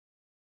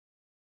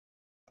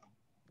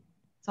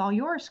It's all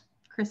yours,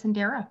 Chris and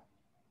Dara.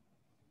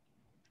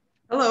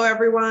 Hello,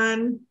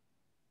 everyone.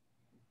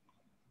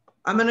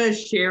 I'm going to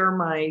share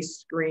my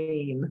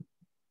screen.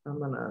 I'm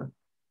going to.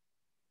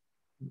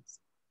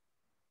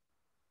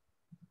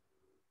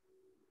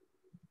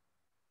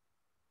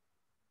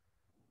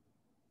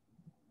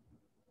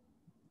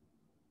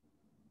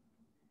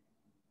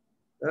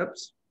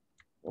 Oops,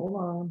 hold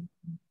on.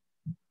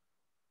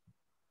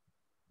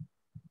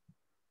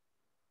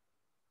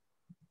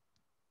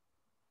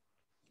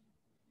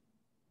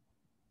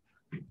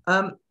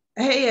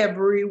 Hey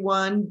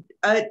everyone.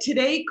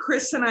 Today,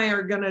 Chris and I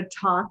are going to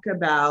talk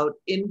about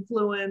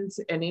influence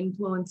and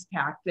influence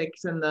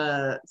tactics and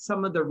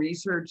some of the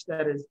research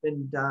that has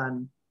been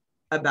done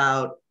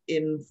about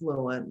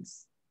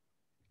influence.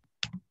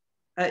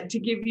 To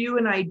give you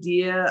an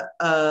idea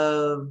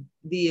of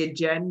the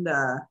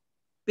agenda,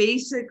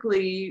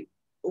 basically,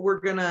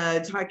 we're going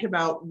to talk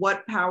about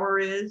what power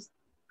is,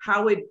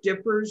 how it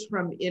differs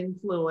from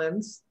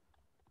influence,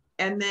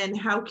 and then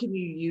how can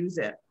you use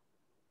it.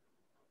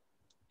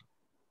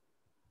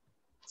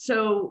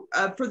 So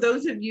for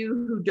those of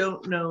you who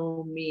don't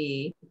know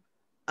me,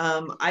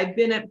 I've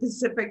been at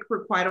Pacific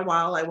for quite a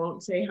while. I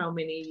won't say how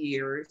many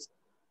years.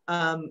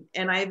 And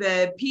I have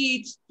a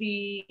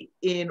PhD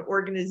in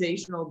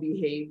organizational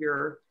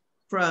behavior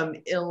from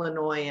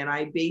Illinois. And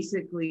I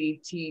basically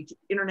teach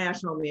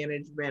international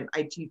management.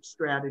 I teach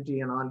strategy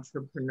and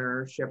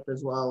entrepreneurship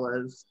as well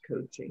as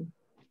coaching.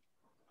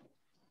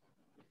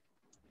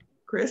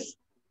 Chris?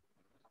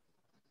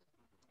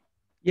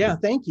 Yeah,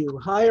 thank you.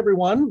 Hi,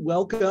 everyone.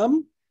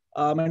 Welcome.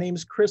 My name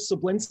is Chris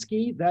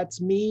Sablynski. That's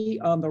me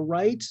on the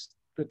right.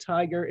 The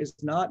tiger is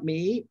not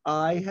me.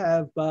 I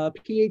have a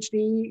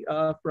PhD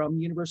from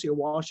University of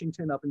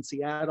Washington up in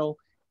Seattle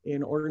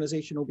in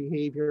organizational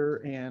behavior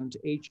and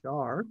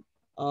HR.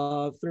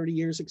 30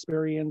 years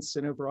experience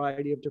in a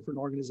variety of different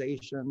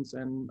organizations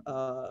and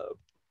a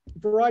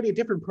variety of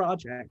different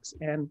projects.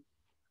 And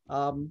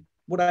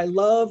what I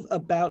love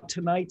about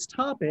tonight's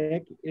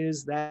topic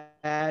is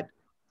that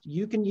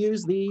you can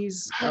use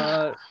these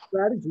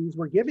strategies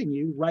we're giving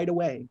you right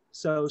away.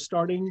 So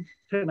starting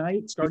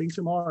tonight, starting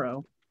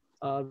tomorrow,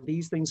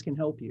 these things can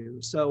help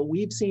you. So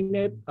we've seen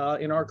it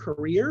in our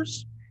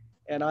careers,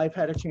 and I've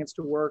had a chance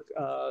to work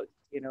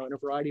in a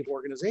variety of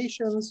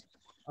organizations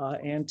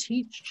and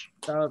teach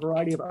a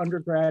variety of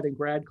undergrad and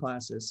grad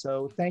classes.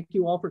 So thank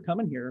you all for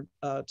coming here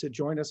to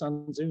join us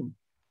on Zoom.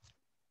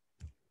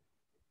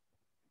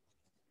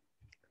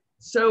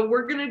 So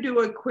we're going to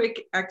do a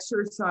quick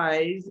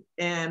exercise,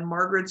 and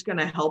Margaret's going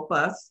to help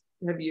us.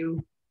 And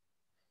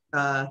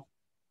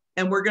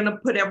we're going to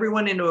put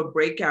everyone into a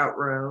breakout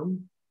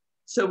room.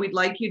 So we'd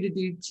like you to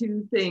do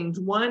two things.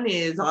 One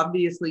is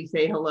obviously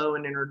say hello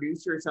and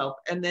introduce yourself.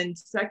 And then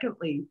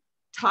secondly,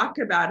 talk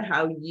about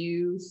how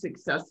you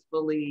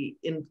successfully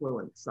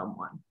influence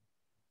someone.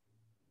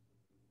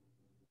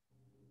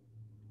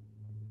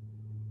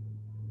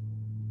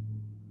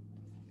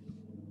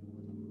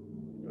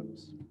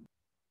 Oops.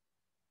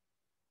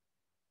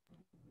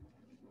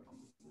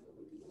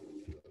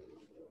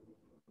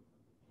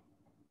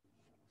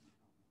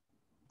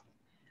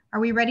 Are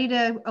we ready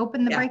to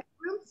open the breakout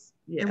rooms?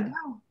 Yeah. Here we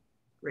go.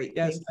 Great.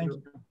 Yes, thank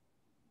you.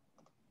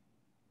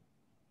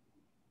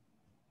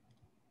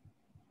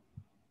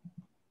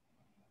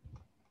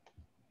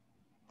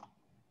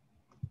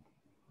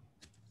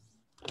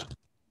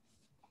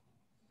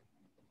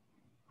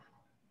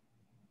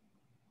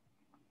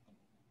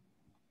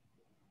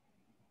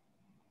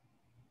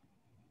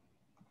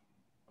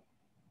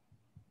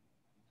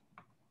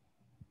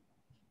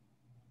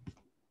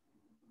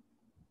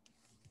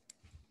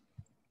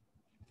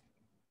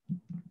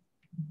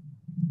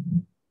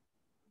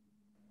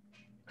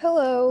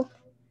 Hello.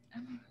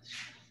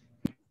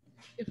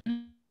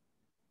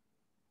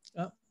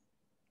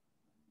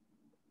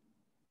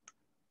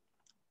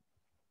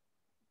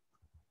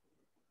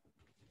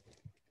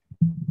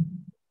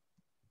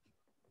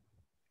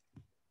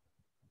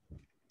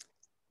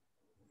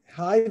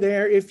 Hi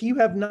there. If you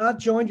have not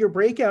joined your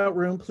breakout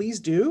room, please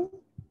do.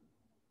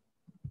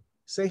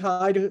 Say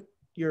hi to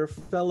your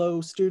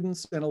fellow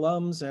students and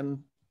alums and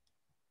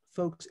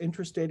folks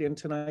interested in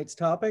tonight's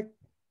topic.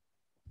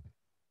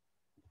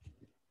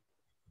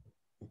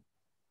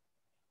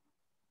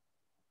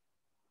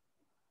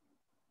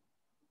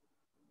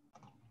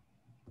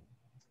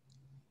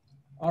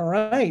 All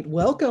right,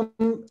 welcome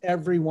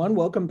everyone.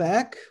 Welcome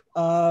back.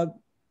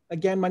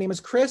 Again, my name is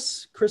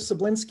Chris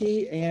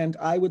Sablynski, and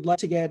I would like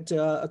to get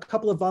a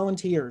couple of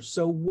volunteers.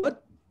 So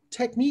what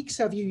techniques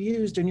have you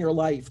used in your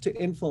life to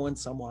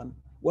influence someone?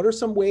 What are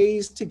some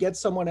ways to get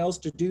someone else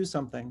to do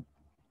something?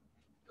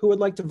 Who would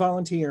like to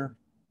volunteer?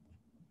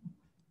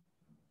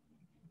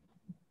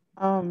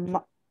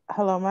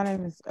 Hello, my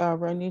name is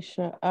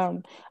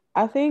Ranisha.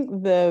 I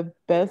think the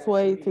best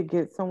way to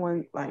get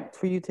someone, like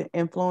for you to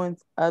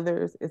influence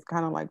others, is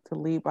kind of like to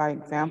lead by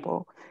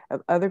example.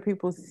 If other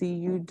people see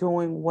you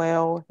doing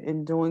well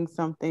and doing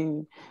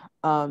something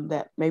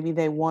that maybe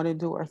they want to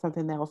do or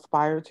something they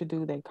aspire to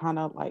do, they kind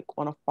of like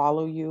want to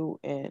follow you,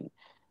 and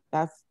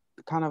that's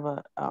kind of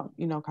a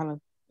kind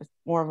of It's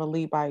more of a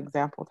lead by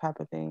example type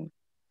of thing,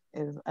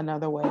 is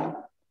another way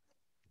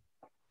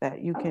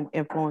that you can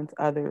influence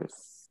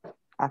others,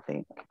 I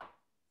think.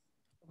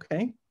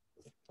 Okay.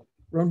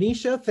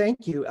 Ronisha,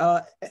 thank you.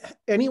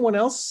 Anyone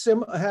else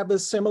have a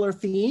similar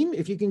theme?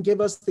 If you can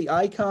give us the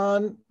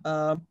icon,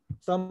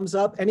 thumbs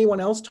up. Anyone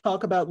else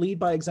talk about lead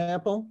by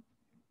example?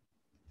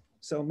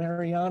 So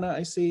Mariana,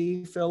 I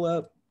see,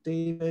 Philip,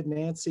 David,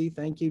 Nancy,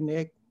 thank you,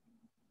 Nick.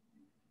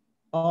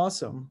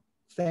 Awesome,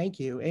 thank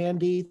you.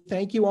 Andy,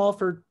 thank you all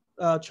for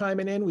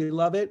chiming in, we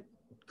love it.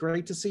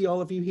 Great to see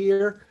all of you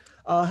here.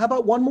 How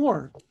about one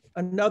more?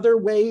 Another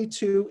way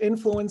to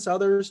influence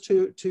others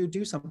to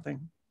do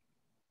something.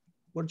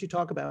 What did you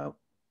talk about?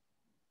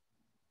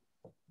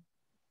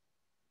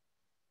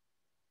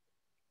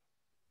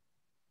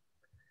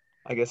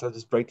 I guess I'll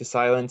just break the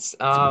silence.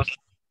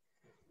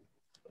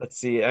 Let's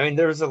see. I mean,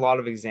 there's a lot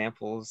of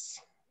examples.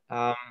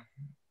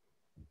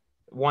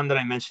 One that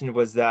I mentioned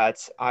was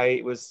that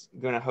I was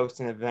going to host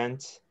an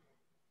event,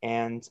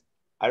 and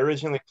I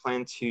originally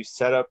planned to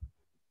set up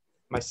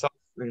myself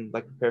and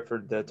like prepare for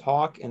the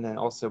talk and then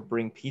also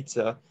bring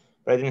pizza,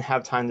 but I didn't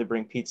have time to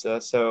bring pizza.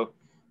 So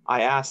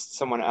I asked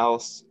someone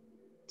else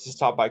to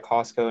stop by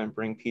Costco and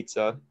bring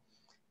pizza.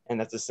 And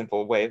that's a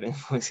simple way of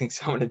influencing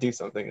someone to do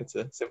something. It's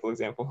a simple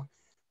example.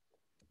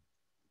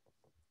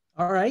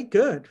 All right,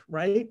 good,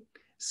 right?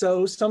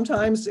 So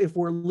sometimes if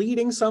we're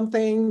leading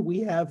something, we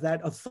have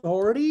that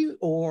authority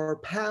or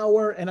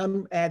power, and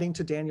I'm adding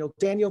to Daniel.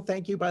 Daniel,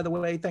 thank you, by the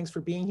way. Thanks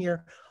for being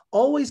here.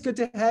 Always good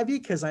to have you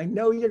because I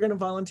know you're going to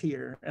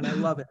volunteer and I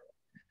love it.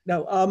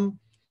 No,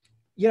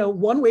 you know,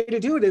 one way to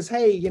do it is,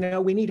 hey, you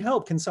know, we need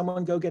help. Can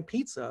someone go get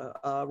pizza,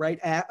 right?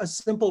 A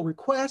simple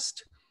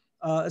request,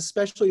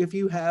 especially if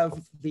you have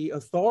the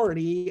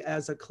authority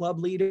as a club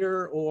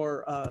leader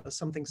or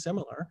something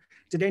similar.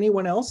 Did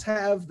anyone else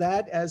have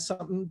that as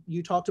something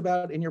you talked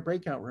about in your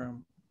breakout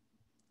room?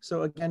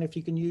 So again, if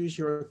you can use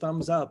your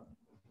thumbs up.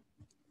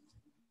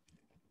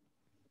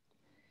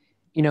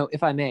 You know,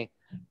 if I may.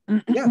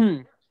 Yeah.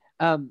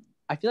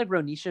 I feel like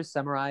Ronisha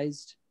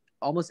summarized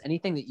almost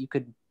anything that you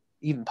could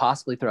even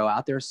possibly throw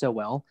out there so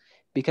well,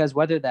 because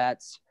whether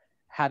that's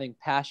having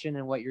passion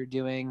in what you're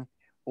doing,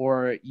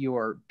 or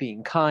you're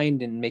being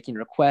kind and making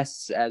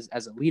requests as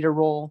a leader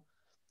role,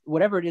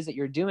 whatever it is that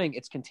you're doing,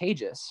 it's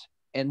contagious.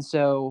 And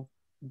so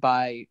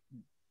by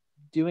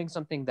doing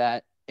something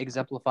that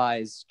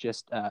exemplifies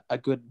just a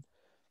good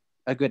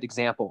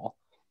example,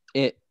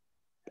 it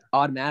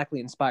automatically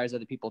inspires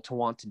other people to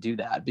want to do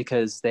that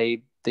because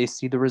they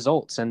see the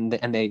results and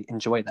they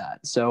enjoy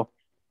that. So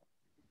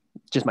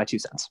just my 2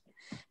 cents.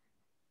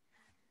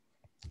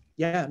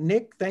 Yeah,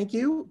 Nick, thank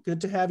you.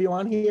 Good to have you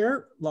on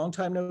here. Long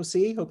time no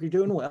see. Hope you're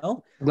doing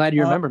well. Glad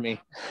you remember me.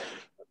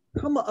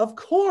 Come on, of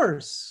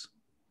course.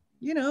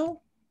 You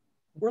know,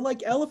 we're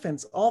like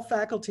elephants. All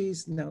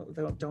faculties. No,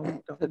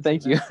 don't.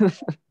 Thank you.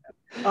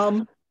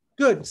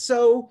 Good.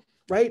 So,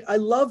 right, I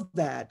love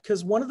that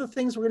because one of the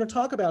things we're going to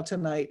talk about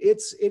tonight,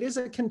 it is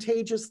a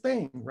contagious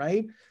thing,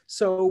 right?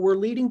 So we're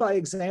leading by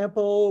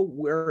example.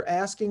 We're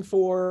asking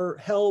for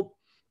help,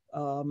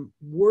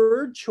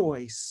 word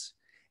choice,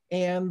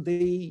 and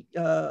the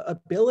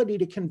ability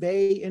to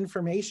convey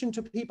information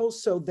to people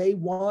so they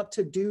want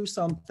to do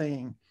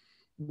something.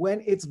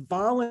 When it's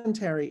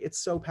voluntary, it's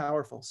so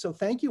powerful. So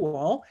thank you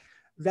all.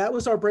 That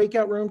was our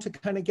breakout room to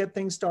kind of get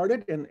things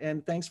started,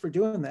 and thanks for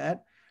doing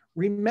that.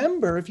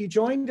 Remember, if you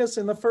joined us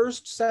in the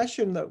first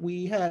session that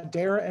we had,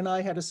 Dara and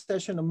I had a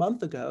session a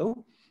month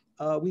ago,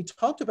 we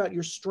talked about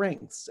your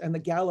strengths and the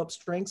Gallup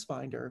Strengths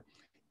Finder.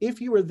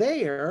 If you were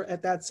there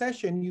at that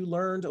session, you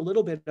learned a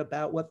little bit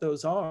about what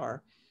those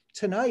are.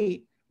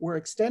 Tonight, we're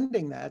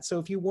extending that. So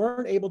if you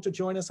weren't able to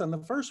join us on the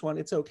first one,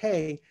 it's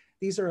okay.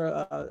 These are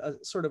a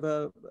sort of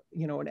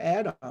an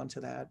add-on to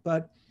that.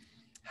 But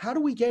how do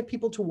we get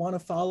people to want to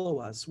follow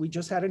us? We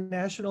just had a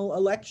national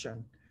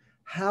election.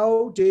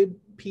 How did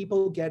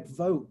people get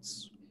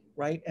votes,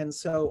 right? And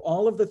so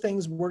all of the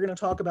things we're going to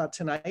talk about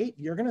tonight,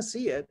 you're going to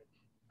see it.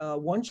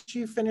 Once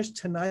you finish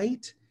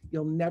tonight,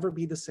 you'll never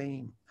be the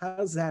same.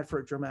 How's that for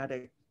a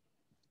dramatic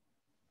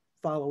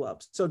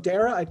follow-up? So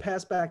Dara, I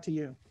pass back to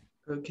you.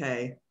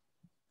 Okay,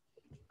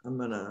 I'm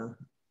gonna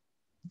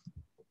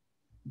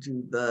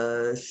do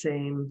the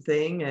same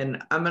thing,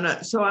 and I'm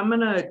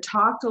gonna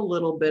talk a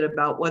little bit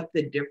about what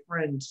the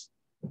difference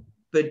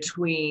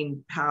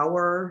between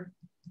power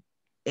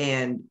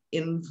and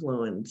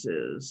influence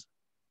is.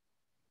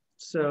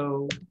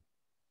 So,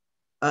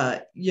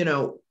 you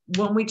know,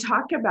 when we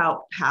talk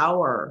about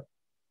power,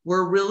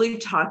 we're really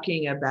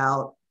talking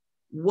about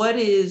what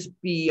is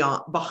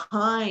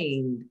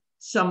behind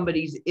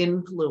somebody's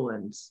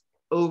influence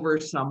over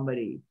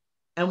somebody.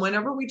 And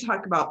whenever we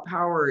talk about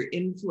power or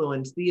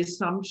influence, the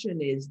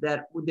assumption is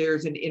that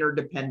there's an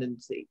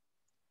interdependency.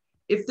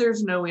 If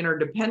there's no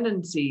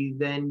interdependency,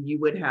 then you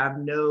would have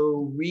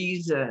no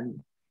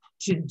reason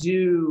to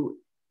do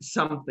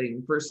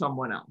something for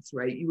someone else,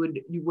 right? You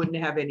wouldn't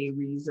have any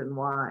reason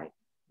why.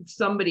 If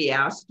somebody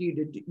asked you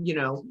to, you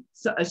know,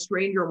 a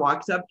stranger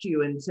walks up to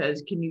you and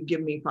says, "Can you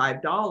give me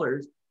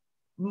 $5?"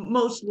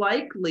 Most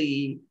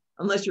likely,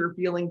 Unless you're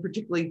feeling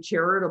particularly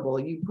charitable,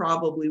 you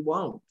probably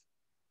won't.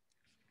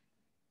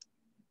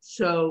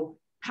 So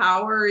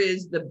power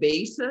is the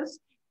basis,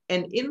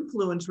 and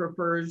influence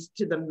refers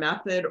to the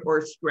method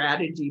or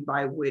strategy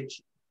by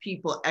which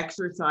people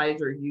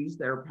exercise or use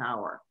their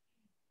power.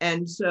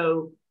 And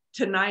so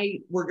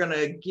tonight we're going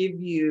to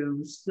give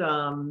you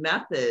some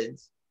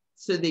methods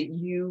so that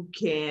you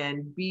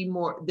can be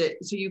more,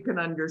 so you can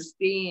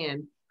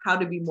understand how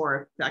to be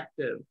more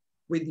effective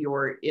with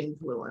your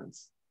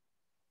influence.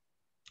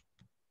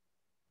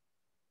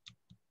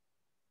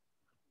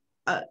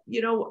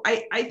 You know,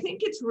 I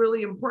think it's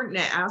really important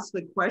to ask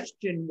the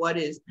question, what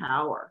is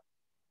power?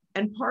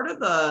 And part of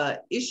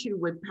the issue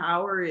with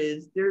power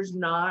is there's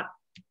not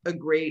a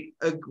great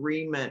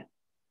agreement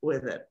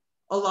with it.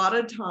 A lot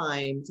of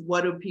times,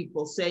 what do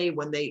people say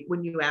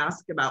when you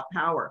ask about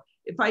power?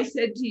 If I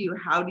said to you,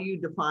 how do you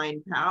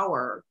define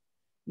power?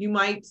 You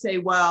might say,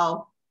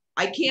 well,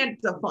 I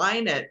can't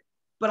define it,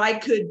 but I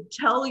could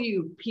tell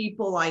you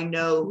people I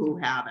know who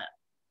have it.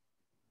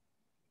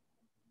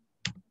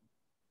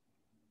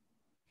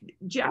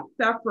 Jeff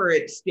Pfeffer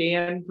at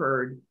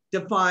Stanford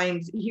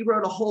he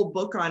wrote a whole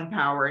book on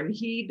power, and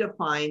he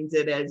defines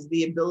it as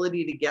the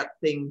ability to get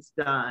things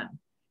done.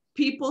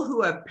 People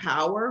who have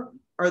power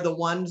are the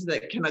ones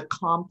that can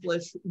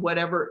accomplish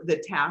whatever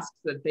the tasks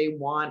that they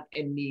want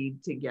and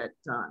need to get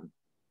done.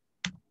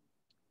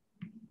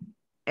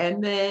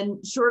 And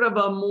then sort of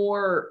a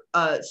more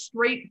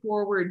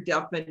straightforward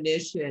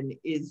definition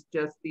is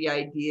just the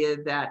idea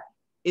that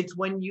it's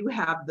when you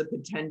have the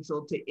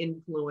potential to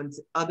influence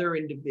other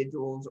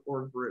individuals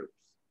or groups.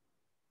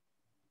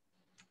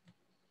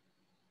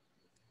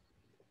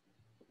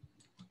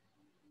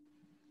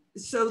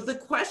 So the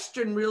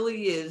question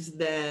really is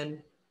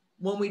then,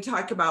 when we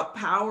talk about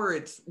power,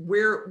 it's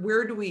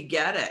where do we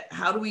get it?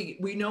 How do we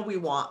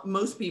know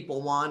most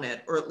people want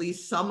it, or at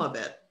least some of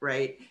it,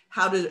 right?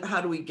 How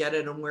do we get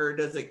it, and where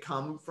does it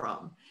come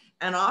from?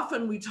 And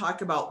often we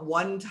talk about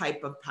one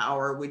type of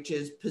power, which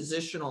is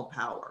positional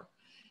power.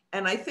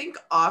 And I think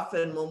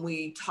often when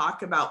we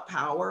talk about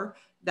power,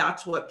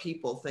 that's what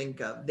people think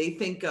of. They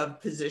think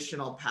of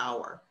positional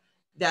power.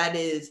 That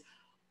is,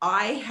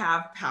 I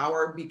have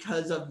power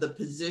because of the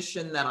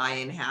position that I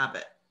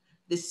inhabit.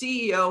 The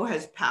CEO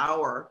has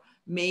power,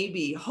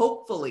 maybe,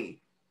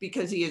 hopefully,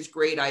 because he has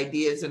great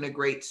ideas and a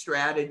great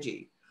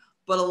strategy.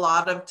 But a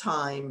lot of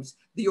times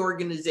the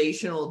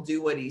organization will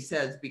do what he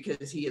says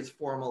because he has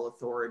formal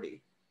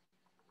authority.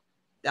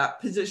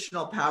 That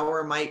positional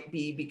power might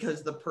be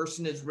because the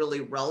person is really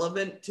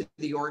relevant to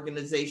the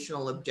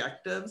organizational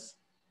objectives,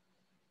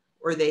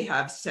 or they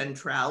have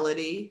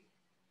centrality,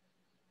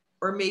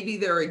 or maybe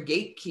they're a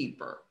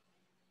gatekeeper.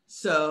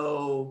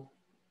 So,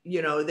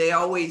 you know, they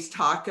always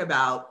talk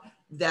about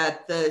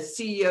that the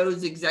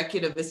CEO's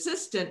executive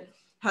assistant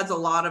has a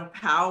lot of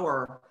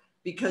power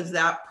because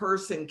that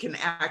person can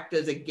act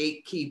as a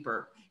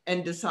gatekeeper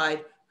and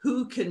decide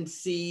who can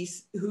see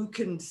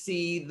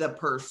the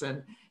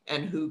person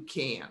and who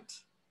can't.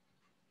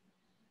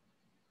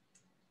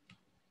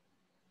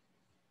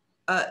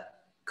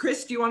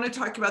 Chris, do you want to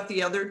talk about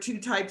the other two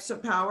types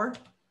of power?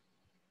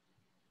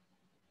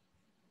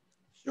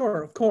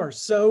 Sure, of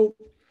course. So,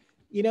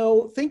 you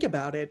know, think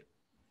about it.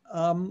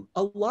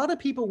 A lot of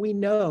people we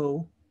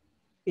know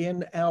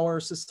in our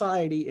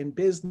society, in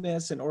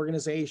business and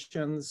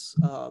organizations,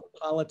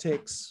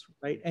 politics,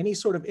 right? Any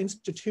sort of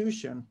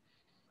institution,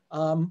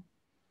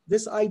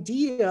 this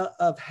idea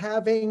of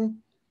having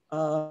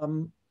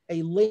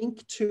a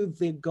link to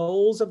the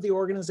goals of the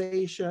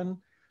organization,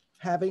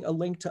 having a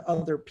link to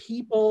other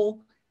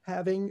people,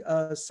 having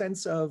a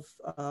sense of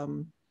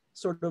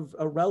sort of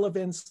a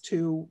relevance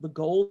to the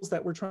goals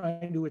that we're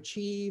trying to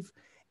achieve.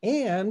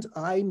 And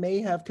I may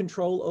have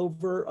control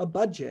over a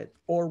budget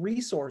or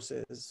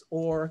resources,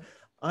 or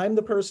I'm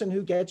the person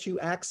who gets you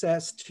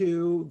access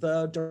to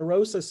the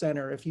DeRosa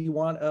Center if you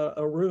want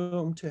a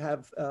room to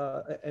have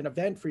an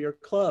event for your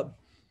club,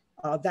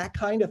 that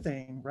kind of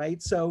thing,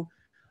 right? So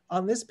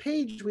on this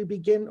page, we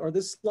begin, or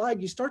this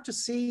slide, you start to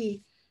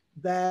see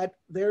that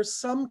there's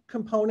some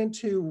component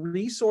to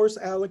resource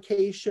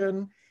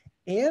allocation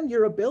and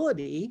your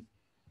ability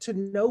to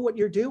know what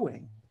you're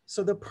doing.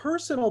 So the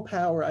personal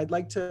power I'd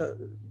like to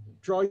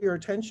draw your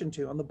attention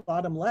to on the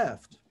bottom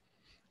left,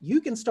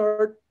 you can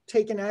start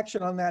taking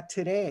action on that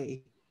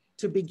today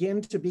to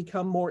begin to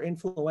become more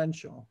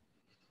influential.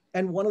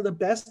 And one of the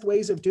best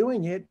ways of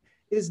doing it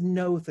is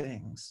know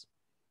things,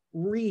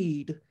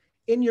 read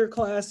in your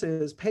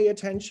classes, pay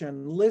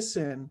attention,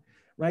 listen,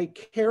 right?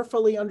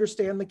 Carefully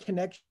understand the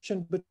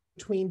connection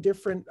between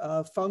different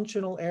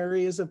functional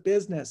areas of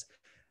business,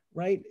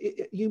 right?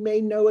 You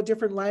may know a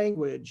different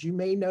language. You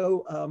may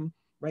know,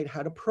 right,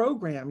 how to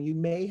program. You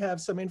may have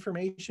some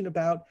information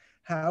about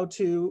how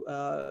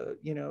to,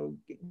 you know,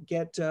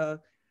 get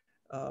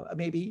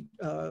maybe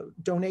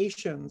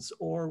donations,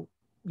 or,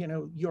 you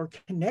know, your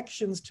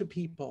connections to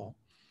people.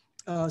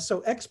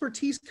 So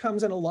expertise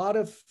comes in a lot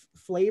of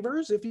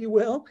flavors, if you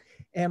will,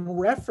 and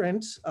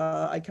reference,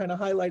 I kind of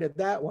highlighted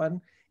that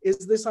one,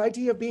 is this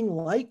idea of being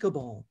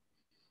likable,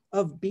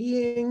 of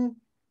being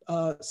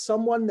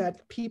someone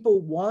that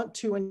people want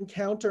to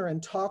encounter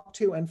and talk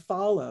to and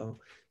follow.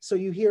 So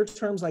you hear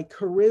terms like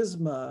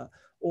charisma,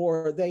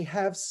 or they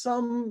have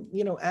some,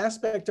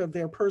 aspect of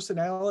their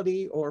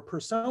personality or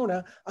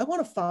persona. I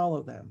want to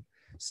follow them.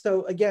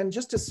 So again,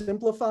 just to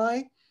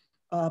simplify,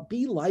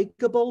 be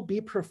likable,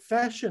 be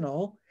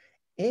professional,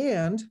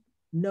 and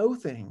know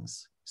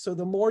things. So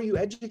the more you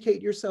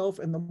educate yourself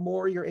and the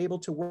more you're able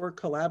to work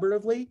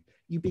collaboratively,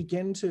 you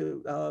begin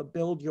to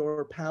build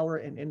your power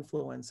and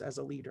influence as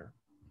a leader.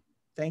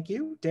 Thank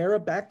you. Dara,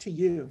 back to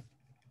you.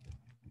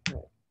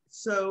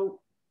 So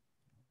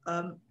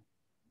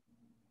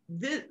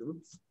this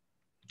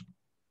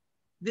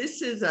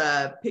is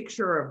a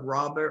picture of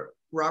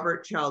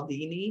Robert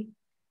Cialdini,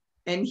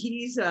 and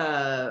he's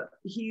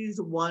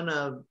one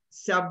of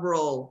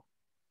several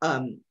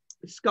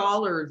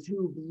scholars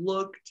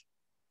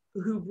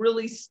who've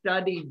really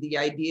studied the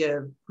idea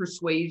of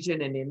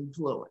persuasion and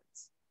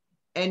influence.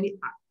 And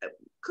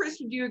Chris,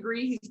 would you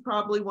agree he's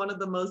probably one of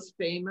the most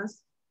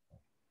famous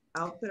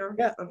out there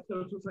of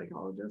social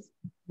psychologists?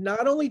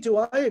 Not only do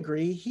I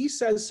agree, he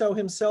says so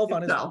himself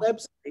on his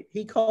website.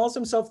 He calls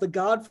himself the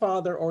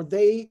Godfather, or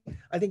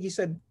I think he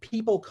said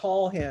people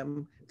call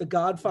him the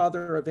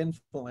Godfather of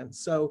influence.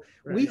 So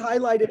we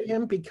highlighted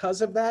him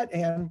because of that.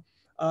 And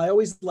I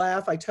always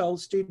laugh. I tell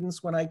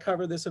students when I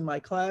cover this in my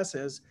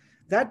classes,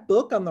 that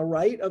book on the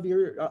right of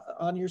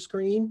on your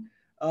screen,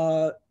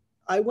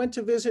 I went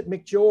to visit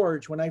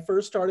McGeorge when I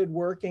first started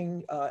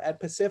working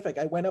at Pacific.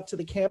 I went up to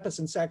the campus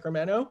in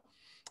Sacramento,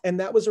 and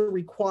that was a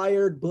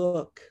required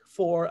book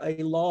for a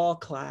law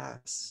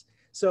class.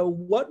 So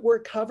what we're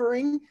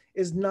covering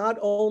is not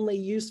only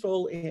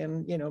useful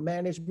in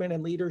management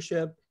and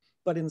leadership,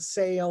 but in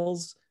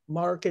sales,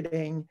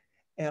 marketing,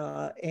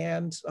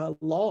 and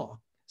law.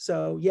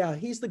 So yeah,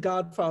 he's the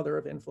Godfather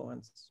of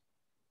influence.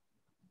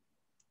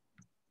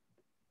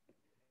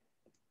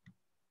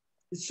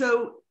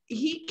 So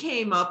he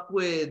came up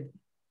with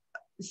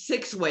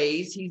 6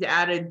 ways, he's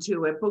added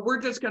to it, but we're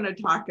just going to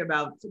talk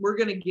about, we're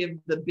going to give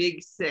the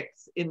big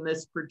 6 in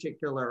this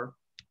particular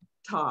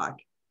talk.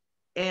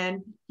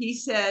 And he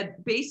said,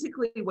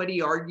 basically what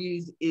he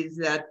argues is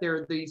that there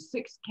are these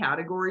 6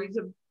 categories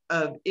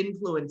of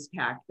influence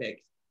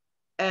tactics.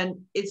 And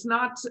it's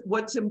not,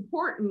 what's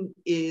important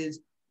is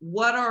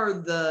what are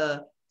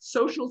the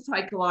social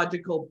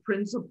psychological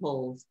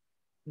principles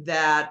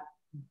that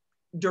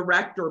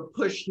direct or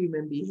push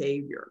human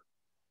behavior.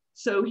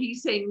 So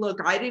he's saying, look,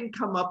 I didn't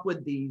come up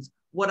with these.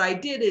 What I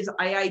did is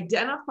I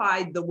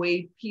identified the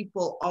way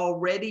people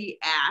already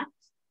act.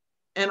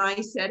 And I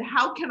said,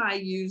 how can I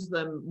use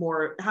them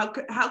more? How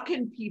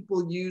can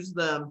people use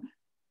them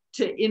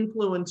to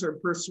influence or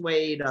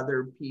persuade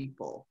other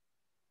people?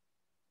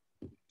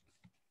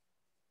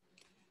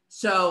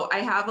 So I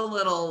have a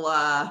little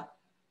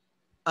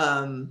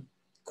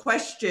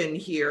question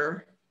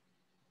here.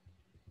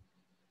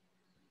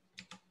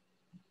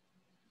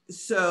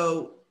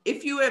 So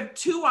if you have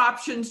 2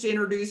 options to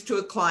introduce to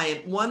a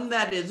client, one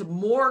that is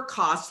more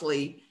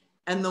costly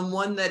and the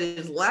one that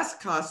is less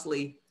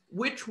costly,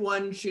 which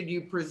one should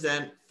you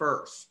present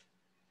first?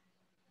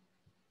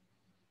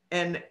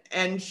 And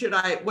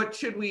what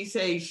should we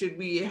say? Should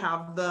we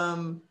have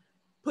them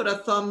put a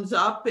thumbs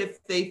up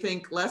if they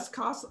think less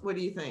costly? What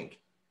do you think?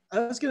 I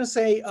was going to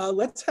say,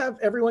 let's have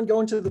everyone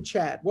go into the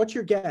chat. What's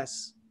your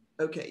guess?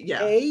 Okay,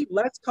 yeah. A,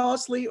 less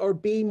costly, or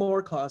B,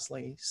 more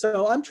costly?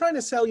 So I'm trying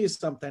to sell you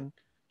something.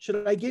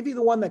 Should I give you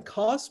the one that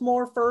costs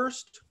more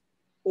first,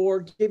 or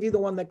give you the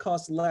one that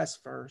costs less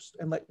first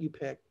and let you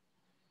pick?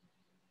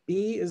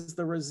 B is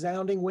the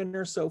resounding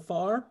winner so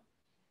far.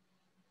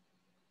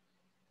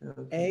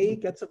 Okay. A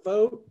gets a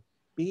vote.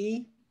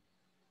 B.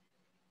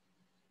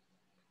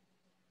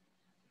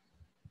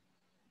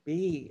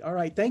 B. All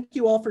right. Thank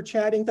you all for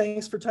chatting.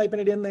 Thanks for typing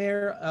it in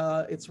there.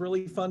 It's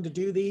really fun to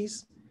do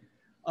these.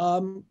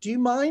 Do you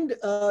mind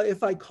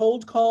if I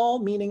cold call,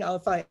 meaning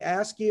if I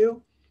ask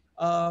you?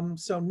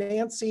 So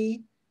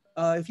Nancy,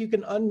 if you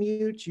can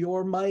unmute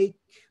your mic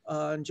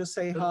and just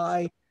say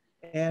hi.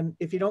 And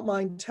if you don't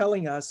mind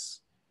telling us,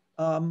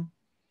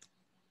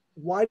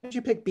 why did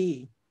you pick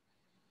B?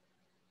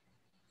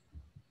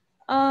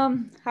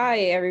 Hi,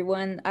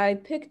 everyone. I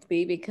picked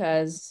B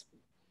because,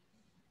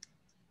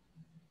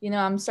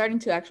 I'm starting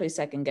to actually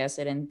second guess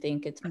it and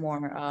think it's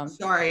more.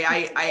 Sorry,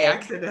 I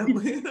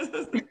accidentally.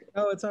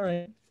 Oh, it's all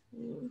right.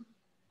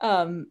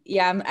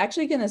 Yeah, I'm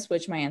actually going to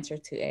switch my answer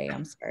to A.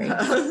 I'm sorry.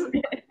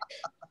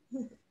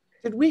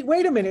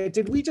 Wait a minute,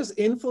 did we just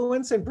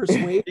influence and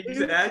persuade?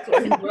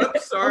 Exactly.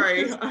 Whoops,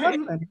 sorry.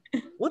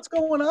 What's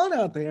going on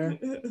out there?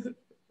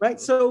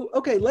 Right, so,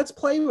 okay, let's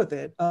play with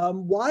it.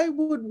 Why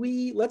would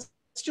let's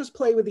just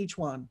play with each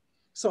one.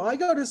 So I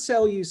go to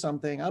sell you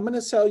something. I'm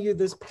gonna sell you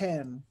this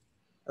pen.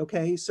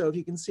 Okay, so if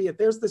you can see it,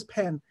 there's this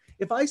pen.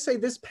 If I say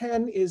this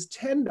pen is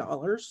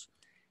 $10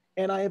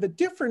 and I have a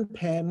different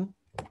pen,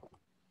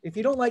 if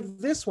you don't like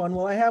this one,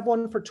 well, I have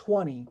one for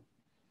 20.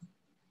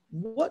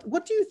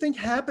 What do you think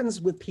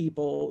happens with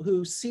people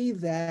who see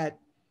that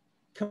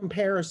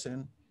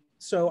comparison?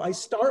 So I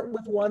start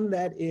with one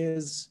that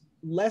is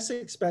less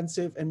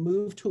expensive and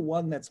move to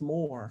one that's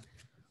more.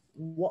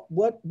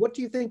 What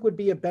do you think would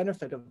be a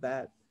benefit of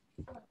that?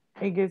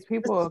 It gives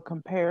people a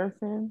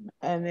comparison.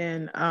 And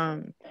then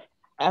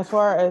as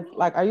far as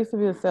like, I used to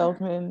be a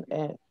salesman,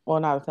 and well,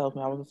 not a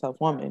salesman, I was a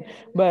saleswoman,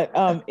 but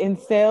in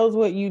sales,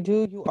 what you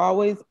do, you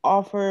always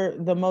offer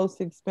the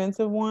most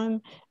expensive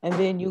one, and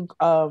then you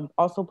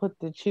also put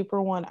the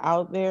cheaper one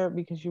out there,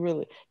 because you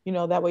really, you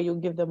know, that way you'll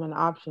give them an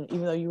option,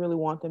 even though you really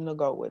want them to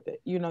go with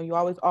it. You know, you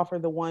always offer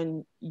the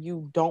one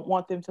you don't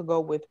want them to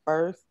go with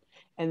first,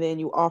 and then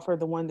you offer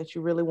the one that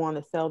you really want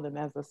to sell them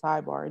as a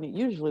sidebar, and it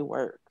usually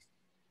works.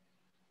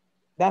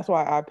 That's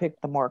why I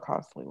picked the more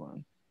costly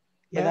one.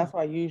 But that's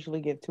why I usually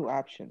give two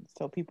options,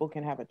 so people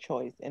can have a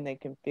choice and they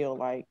can feel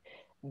like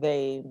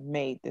they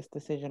made this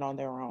decision on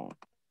their own.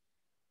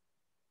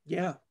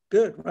 Yeah,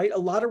 good, right? A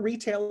lot of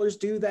retailers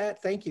do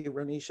that. Thank you,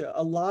 Ronisha.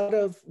 A lot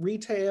of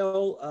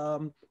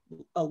retail,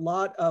 a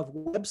lot of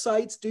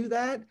websites do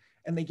that,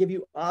 and they give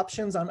you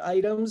options on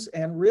items.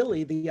 And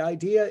really the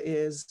idea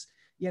is,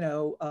 you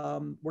know,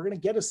 we're going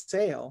to get a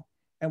sale,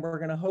 and we're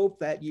going to hope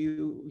that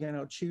you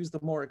choose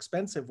the more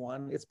expensive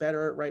one. It's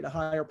better, right? A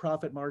higher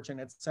profit margin,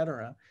 et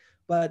cetera.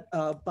 But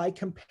by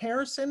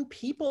comparison,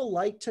 people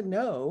like to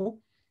know,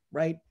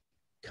 right,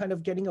 kind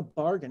of getting a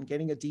bargain,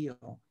 getting a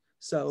deal.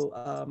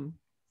 So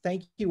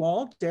thank you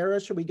all. Dara,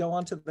 should we go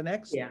on to the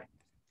next? Yeah.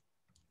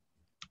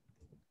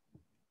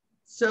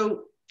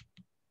 So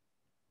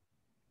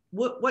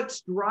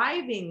what's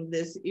driving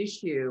this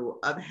issue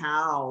of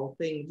how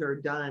things are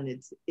done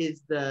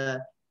is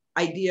the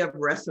idea of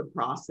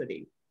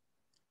reciprocity.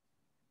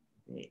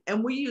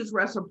 And we use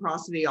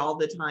reciprocity all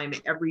the time,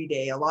 every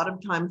day. A lot of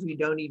times we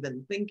don't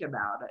even think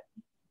about it,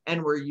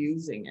 and we're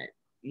using it.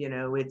 You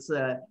know, it's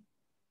the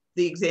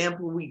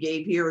example we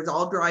gave here is,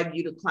 I'll drive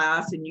you to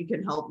class and you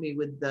can help me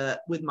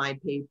with my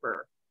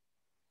paper.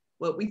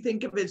 What we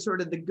think of is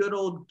sort of the good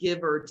old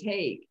give or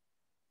take.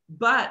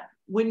 But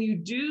when you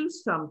do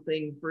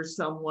something for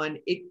someone,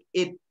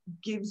 it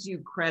gives you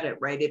credit,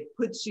 right? It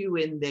puts you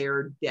in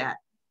their debt,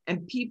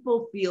 and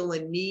people feel a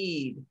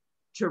need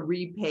to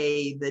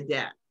repay the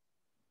debt.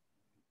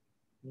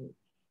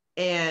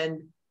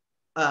 And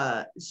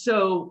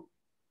so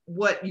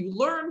what you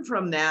learn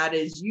from that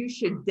is you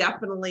should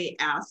definitely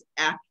act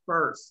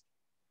first,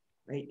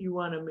 right? You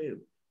want to move.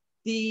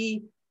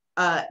 The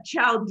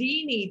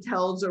Cialdini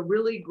tells a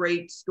really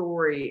great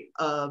story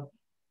of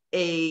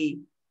a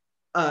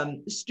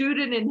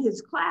student in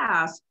his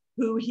class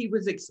who he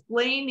was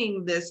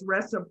explaining this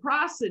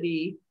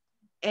reciprocity,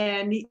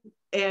 and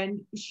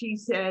she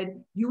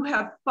said, "You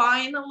have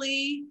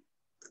finally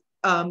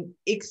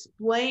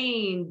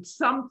explained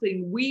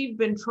something we've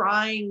been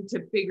trying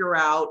to figure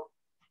out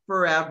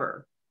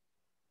forever."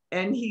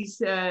 And he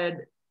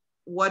said,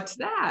 "What's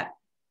that?"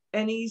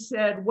 And he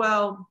said,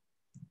 "Well,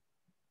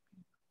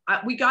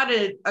 we got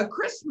a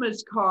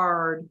Christmas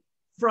card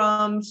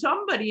from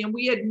somebody, and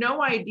we had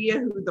no idea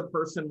who the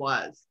person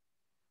was.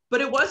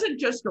 But it wasn't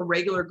just a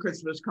regular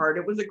Christmas card.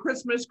 It was a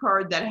Christmas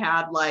card that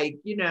had, like,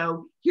 you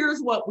know,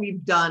 here's what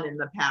we've done in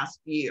the past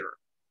year,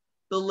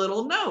 the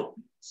little note.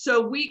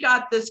 So we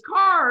got this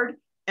card,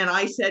 and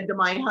I said to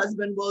my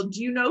husband, well,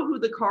 do you know who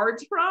the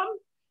card's from?"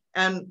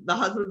 And the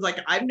husband's like,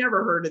 "I've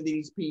never heard of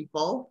these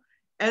people."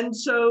 And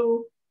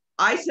so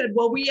I said,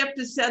 well, we have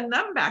to send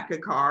them back a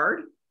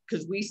card,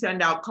 because we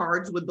send out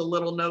cards with the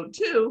little note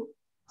too.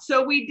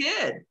 So we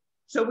did.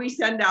 So we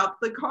send out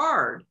the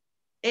card,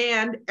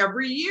 and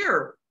every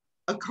year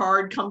a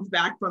card comes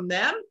back from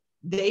them.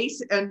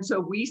 And so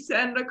we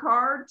send a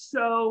card.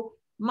 So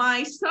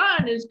my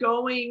son is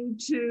going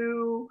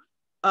to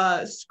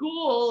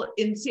school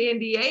in San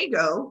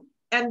Diego,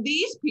 and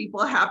these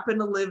people happen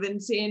to live in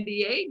San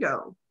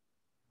Diego.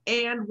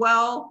 And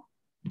well,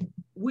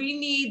 we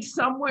need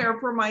somewhere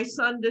for my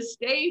son to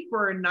stay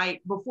for a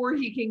night before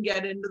he can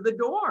get into the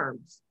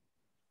dorms.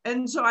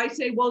 And so I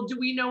say, well, do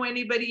we know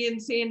anybody in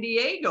San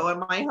Diego? And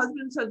my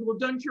husband says, well,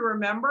 don't you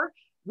remember?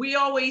 We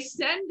always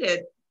send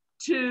a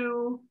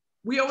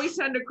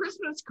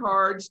Christmas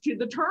cards to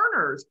the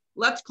Turners.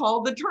 Let's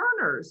call the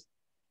Turners.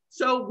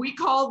 So we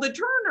call the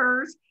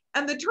Turners,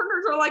 and the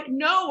Turners are like,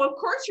 no, of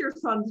course your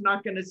son's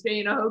not going to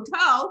stay in a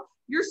hotel.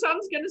 Your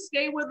son's going to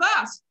stay with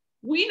us.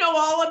 We know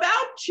all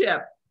about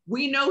Chip.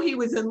 We know he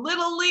was in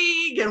Little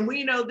League, and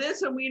we know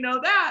this and we know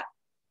that.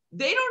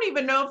 They don't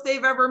even know if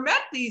they've ever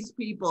met these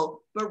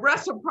people, but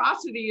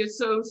reciprocity is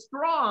so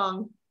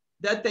strong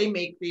that they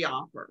make the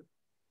offer.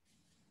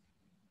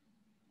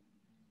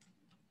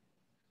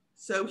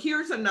 So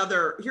here's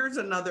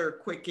another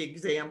quick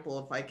example,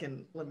 if I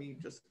can, let me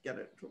just get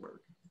it to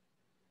work.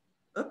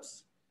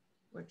 Oops,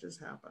 what just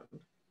happened?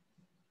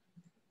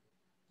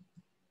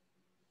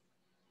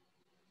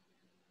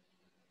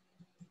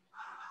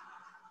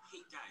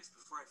 Hey guys,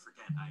 before I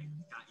forget, I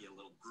got you a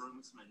little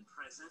groomsman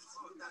present.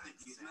 Oh, thank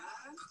you,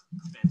 man.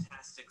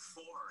 Fantastic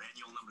Four,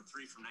 annual number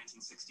 3 from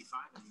 1965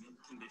 in mint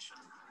condition.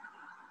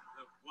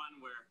 The one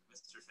where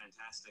Mr.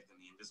 Fantastic and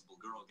the Invisible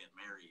Girl get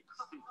married.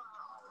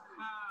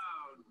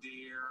 Oh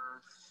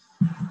dear.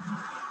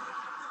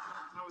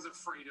 I was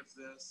afraid of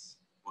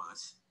this. What?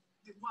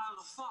 While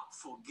a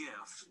thoughtful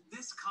gift,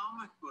 this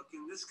comic book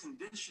in this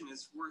condition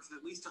is worth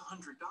at least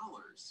 $100.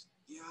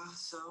 Yeah,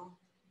 so?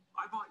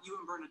 I bought you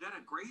and Bernadette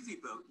a gravy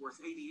boat worth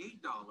 $88,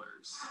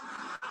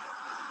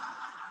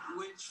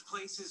 which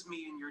places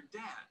me in your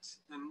debt.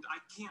 And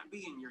I can't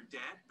be in your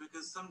debt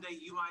because someday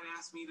you might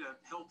ask me to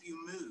help you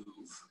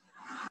move.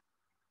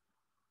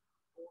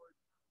 Or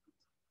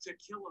to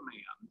kill a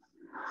man.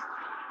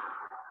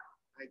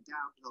 I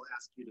doubt he'll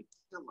ask you to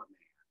kill a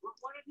man. But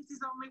what if it's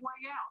his only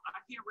way out?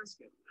 I can't risk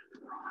it.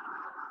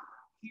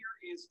 Here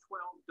is $12.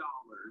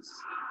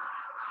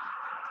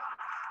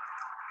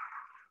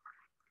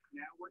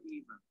 Now we're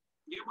even.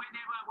 Yeah,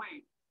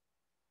 wait.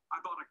 I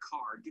bought a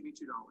card. Give me $2.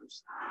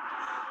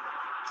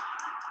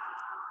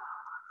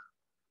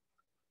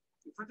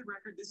 For the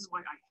record, this is why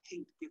I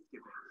hate gift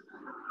giving.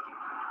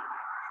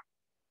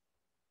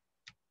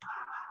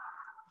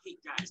 Hey,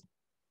 guys.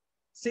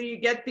 So you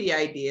get the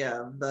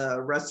idea of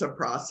the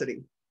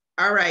reciprocity.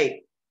 All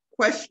right,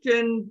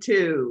 question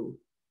 2.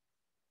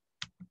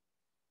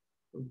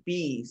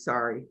 B,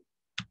 sorry.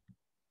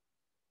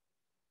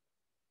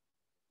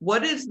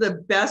 What is the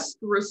best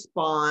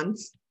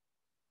response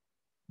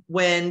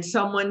when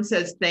someone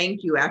says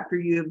thank you after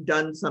you've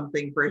done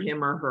something for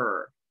him or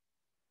her?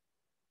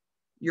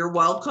 You're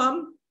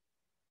welcome.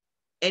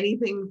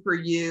 Anything for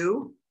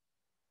you?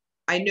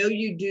 I know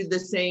you do the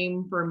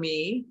same for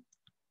me.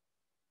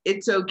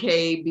 It's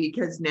okay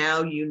because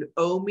now you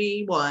owe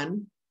me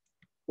one.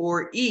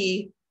 Or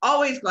E,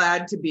 always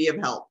glad to be of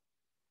help.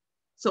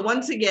 So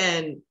once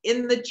again,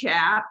 in the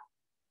chat,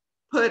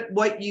 put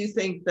what you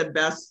think the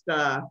best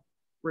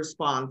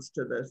response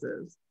to this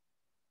is.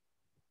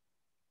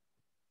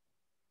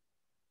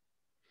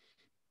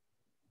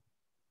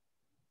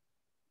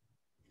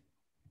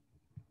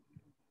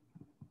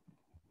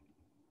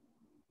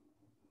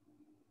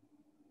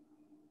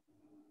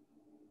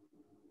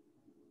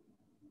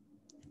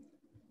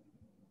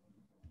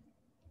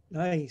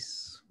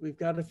 Nice. We've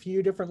got a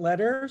few different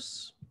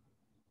letters.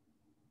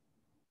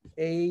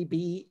 A,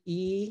 B,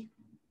 E.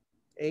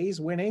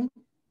 A's winning.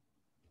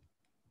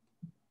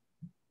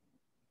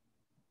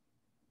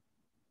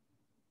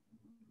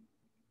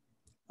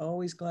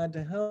 Always glad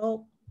to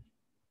help.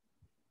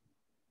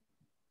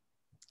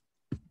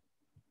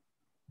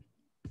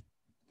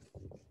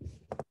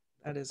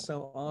 That is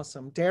so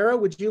awesome. Dara,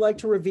 would you like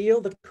to reveal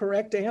the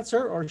correct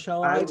answer, or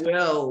shall I? I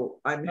will.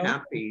 I'm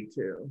happy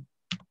to.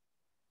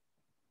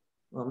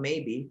 Well,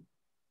 maybe.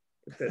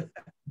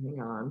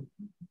 Hang on.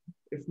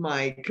 If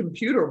my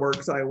computer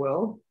works, I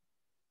will.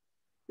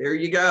 There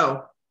you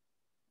go.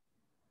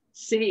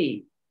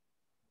 C.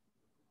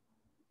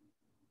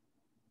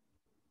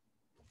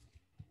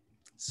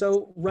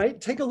 So, right,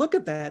 take a look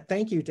at that.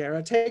 Thank you,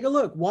 Dara. Take a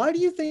look. Why do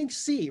you think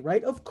C,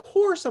 right? Of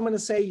course, I'm going to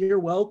say you're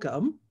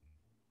welcome.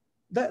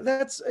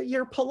 That's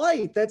you're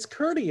polite. That's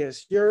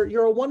courteous.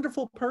 You're a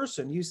wonderful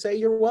person. You say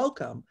you're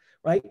welcome,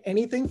 right?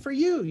 Anything for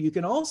you. You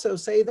can also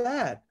say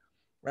that,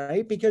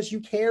 right? Because you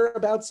care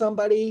about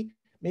somebody.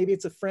 Maybe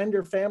it's a friend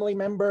or family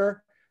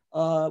member.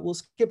 We'll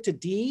skip to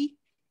D,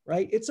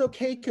 right? It's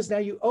okay because now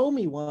you owe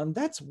me one.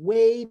 That's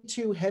way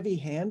too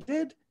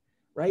heavy-handed,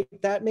 right?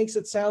 That makes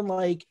it sound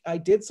like I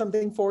did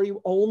something for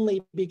you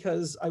only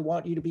because I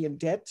want you to be in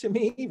debt to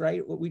me,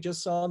 right? What we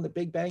just saw in the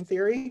Big Bang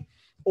Theory.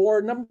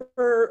 Or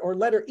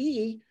letter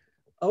E,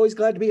 always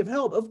glad to be of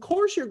help. Of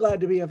course you're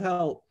glad to be of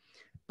help.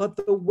 But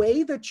the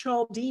way that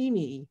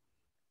Cialdini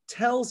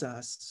tells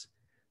us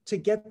to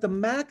get the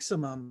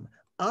maximum,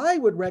 I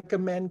would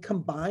recommend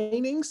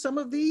combining some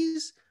of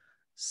these,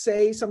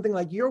 say something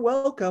like, you're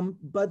welcome,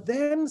 but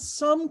then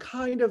some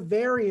kind of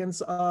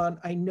variance on,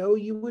 I know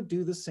you would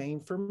do the same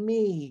for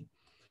me.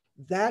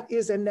 That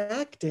is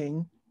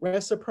enacting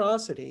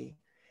reciprocity.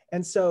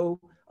 And so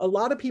a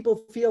lot of people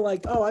feel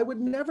like, oh, I would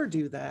never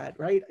do that,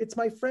 right? It's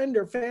my friend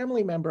or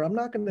family member. I'm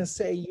not going to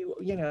say you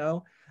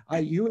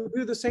would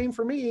do the same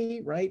for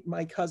me, right?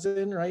 My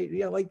cousin, right?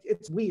 Yeah, like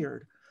it's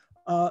weird.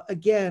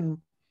 Again,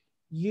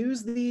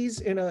 use these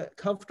in a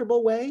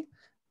comfortable way,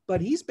 but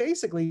he's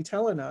basically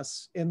telling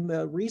us in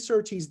the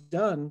research he's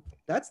done,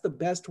 that's the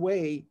best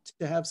way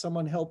to have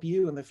someone help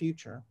you in the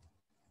future.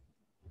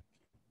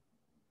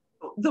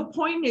 The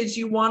point is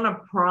you want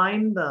to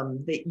prime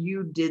them that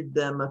you did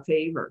them a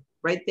favor,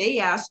 right? They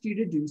asked you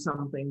to do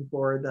something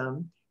for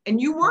them and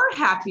you were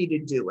happy to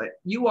do it.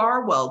 You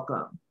are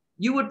welcome.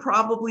 You would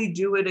probably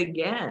do it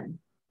again,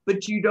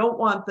 but you don't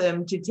want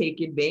them to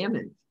take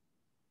advantage.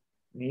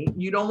 Right?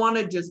 You don't want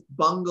to just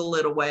bungle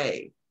it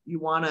away. You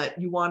want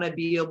to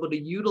be able to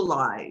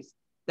utilize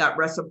that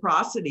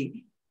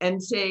reciprocity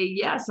and say,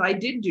 yes, I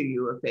did do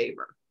you a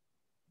favor.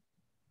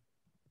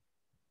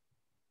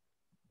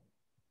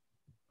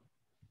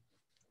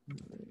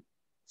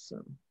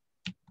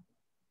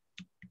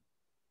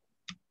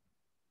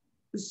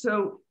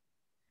 So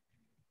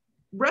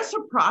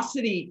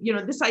reciprocity,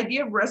 this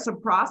idea of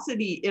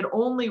reciprocity, it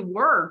only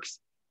works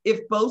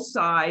if both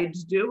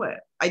sides do it.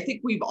 I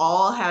think we've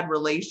all had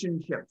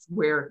relationships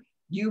where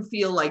you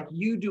feel like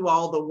you do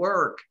all the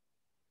work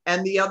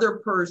and the other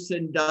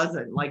person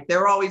doesn't. Like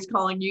they're always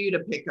calling you to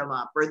pick them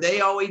up, or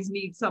they always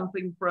need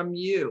something from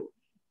you.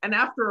 And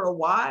after a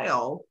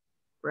while,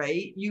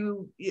 right,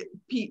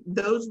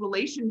 those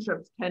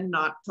relationships tend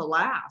not to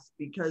last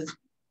because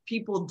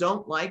people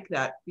don't like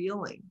that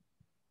feeling.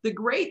 The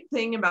great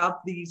thing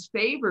about these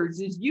favors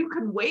is you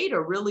can wait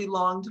a really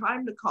long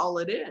time to call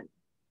it in.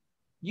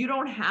 You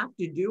don't have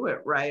to do it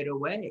right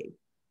away,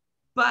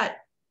 but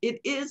it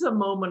is a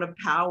moment of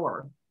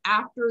power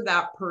after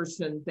that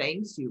person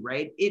thanks you,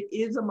 right? It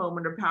is a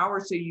moment of power,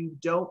 so you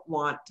don't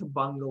want to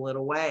bungle it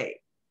away.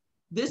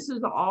 This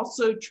is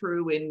also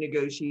true in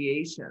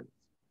negotiations.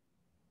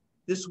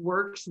 This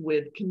works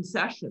with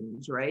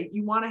concessions, right?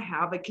 You want to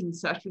have a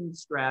concession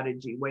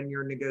strategy when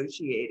you're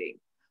negotiating.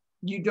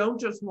 You don't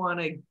just want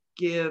to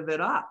give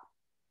it up.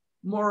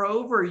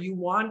 Moreover, you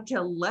want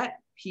to let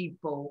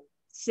people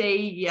say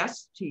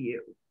yes to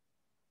you.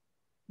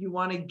 You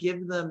want to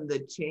give them the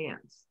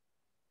chance,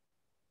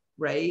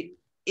 right?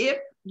 If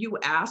you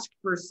ask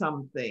for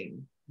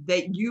something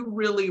that you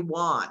really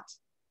want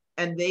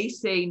and they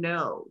say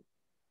no,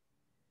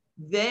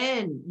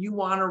 then you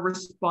want to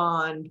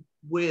respond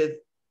with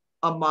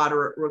a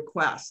moderate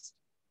request.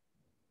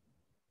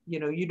 You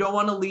know, you don't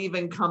want to leave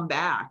and come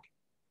back.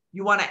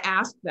 You want to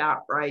ask that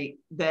right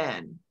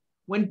then.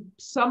 When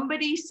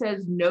somebody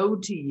says no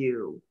to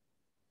you,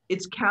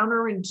 it's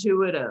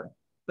counterintuitive,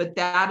 but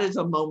that is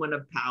a moment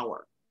of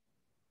power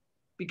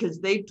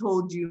because they've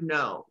told you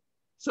no.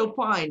 So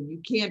fine,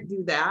 you can't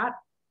do that.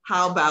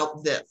 How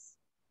about this?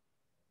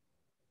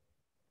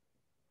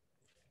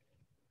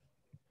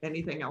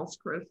 Anything else,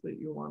 Chris, that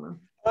you want to?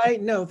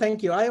 No,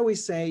 thank you. I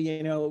always say,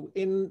 you know,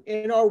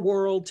 in our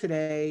world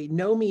today,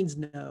 no means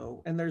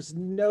no. And there's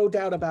no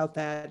doubt about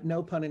that,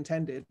 no pun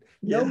intended.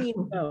 No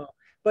means no.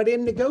 But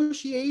in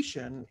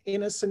negotiation,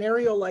 in a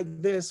scenario like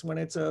this, when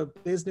it's a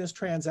business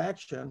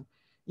transaction,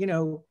 you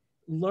know,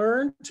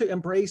 learn to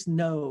embrace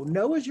no.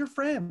 No is your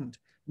friend.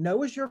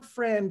 No is your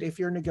friend if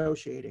you're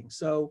negotiating.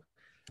 So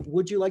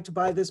would you like to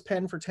buy this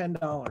pen for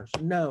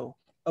 $10? No.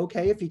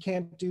 Okay, if you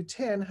can't do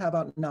 10, how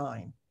about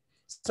 9?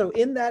 So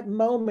in that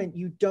moment,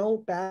 you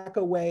don't back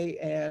away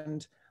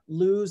and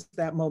lose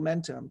that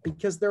momentum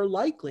because they're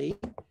likely,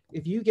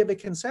 if you give a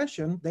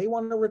concession, they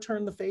want to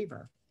return the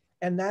favor.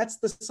 And that's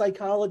the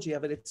psychology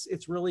of it.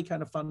 It's really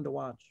kind of fun to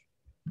watch.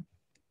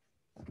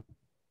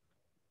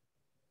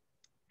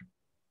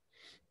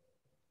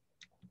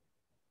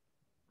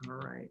 All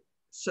right.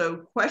 So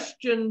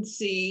question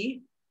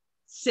C,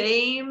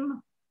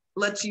 same,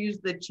 let's use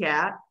the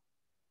chat.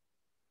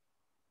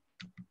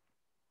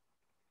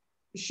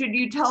 Should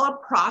you tell a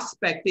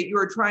prospect that you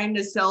are trying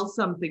to sell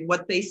something,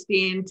 what they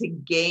stand to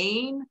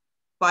gain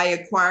by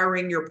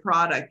acquiring your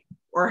product,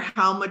 or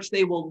how much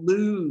they will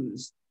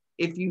lose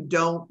if they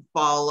don't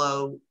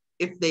follow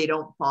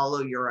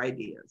your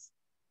ideas?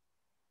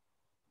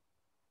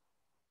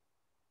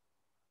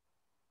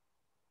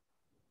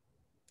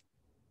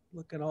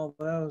 Look at all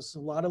those, a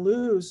lot of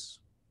lose.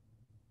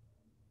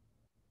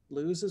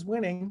 Lose is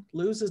winning,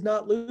 lose is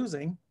not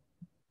losing.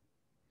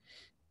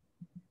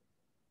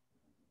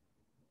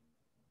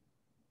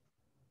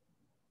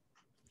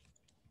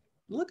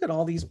 Look at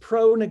all these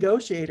pro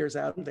negotiators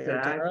out there.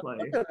 Exactly.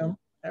 Look at them.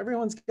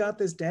 Everyone's got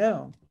this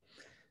down.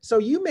 So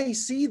you may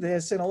see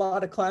this in a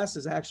lot of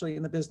classes, actually,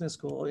 in the business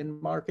school, in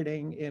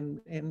marketing,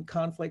 in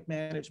conflict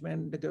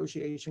management,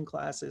 negotiation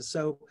classes.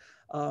 So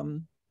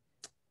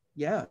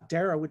yeah,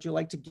 Dara, would you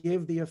like to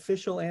give the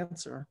official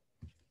answer?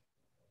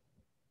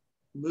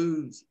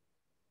 Lose.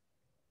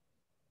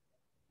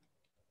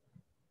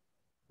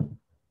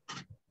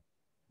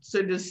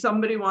 So does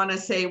somebody want to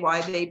say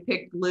why they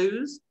picked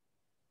lose?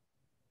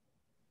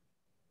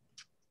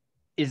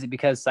 Is it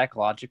because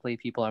psychologically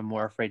people are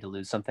more afraid to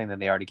lose something than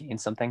they are to gain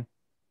something?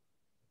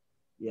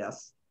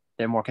 Yes.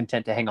 They're more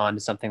content to hang on to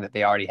something that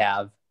they already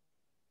have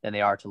than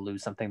they are to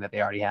lose something that they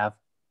already have.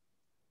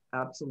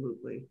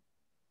 Absolutely.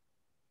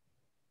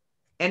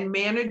 And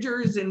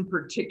managers in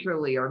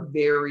particularly are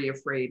very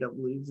afraid of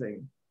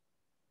losing,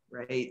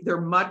 right? They're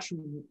much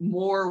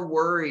more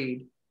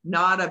worried,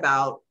 not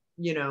about,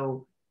 you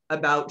know,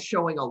 about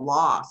showing a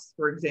loss,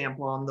 for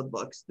example, on the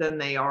books, than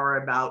they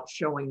are about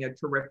showing a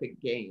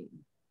terrific gain.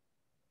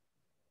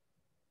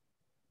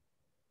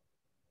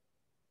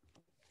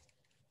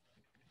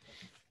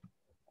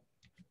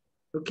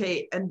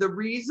 Okay, and the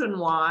reason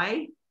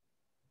why,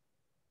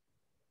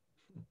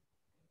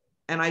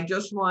 and I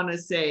just want to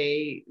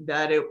say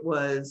that it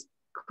was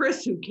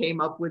Chris who came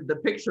up with the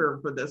picture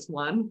for this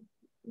one.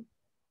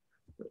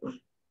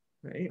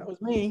 Right? That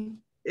was me.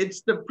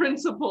 It's the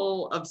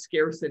principle of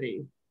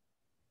scarcity.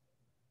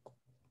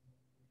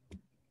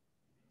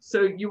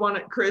 So you want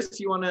to, Chris,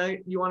 you want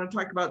to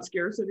talk about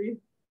scarcity?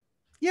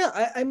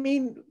 Yeah, I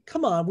mean,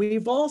 come on,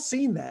 we've all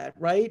seen that,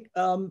 right?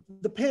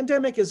 The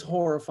pandemic is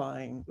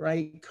horrifying,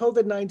 right?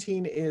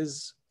 COVID-19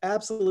 is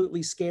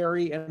absolutely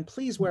scary, and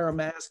please wear a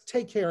mask,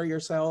 take care of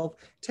yourself,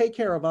 take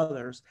care of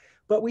others.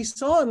 But we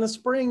saw in the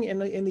spring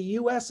in the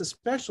US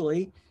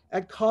especially,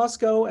 at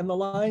Costco and the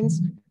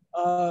lines,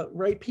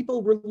 right,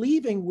 people were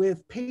leaving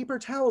with paper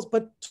towels,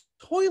 but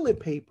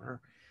toilet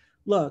paper.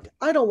 look,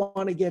 I don't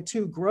want to get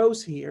too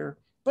gross here,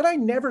 but I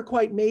never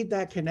quite made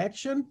that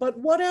connection, but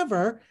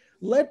whatever,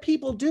 let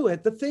people do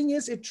it. The thing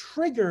is, it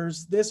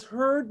triggers this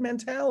herd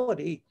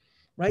mentality,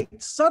 right?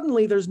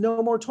 Suddenly there's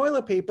no more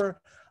toilet paper.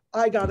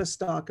 I got to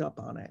stock up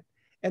on it.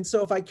 And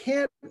so if I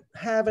can't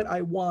have it,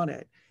 I want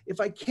it. If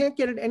I can't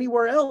get it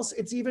anywhere else,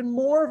 it's even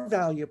more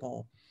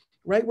valuable,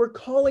 right? We're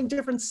calling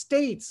different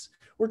states.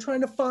 We're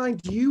trying to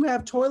find, do you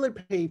have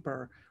toilet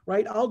paper,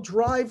 right? I'll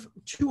drive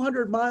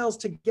 200 miles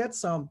to get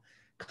some.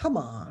 Come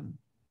on,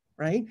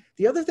 right?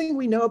 The other thing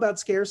we know about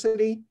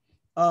scarcity,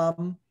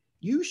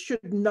 you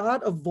should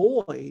not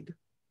avoid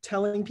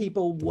telling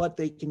people what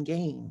they can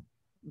gain.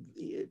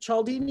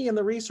 Cialdini and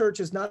the research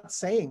is not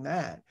saying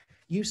that.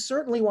 You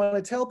certainly want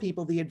to tell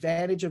people the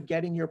advantage of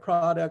getting your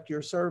product,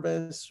 your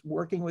service,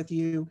 working with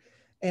you,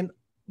 and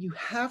you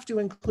have to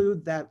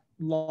include that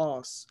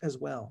loss as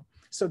well.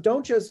 So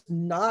don't just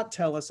not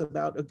tell us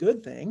about a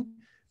good thing,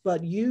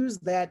 but use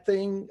that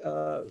thing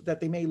that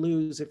they may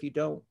lose if you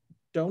don't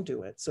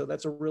do it. So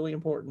that's a really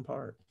important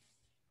part.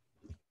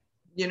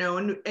 You know,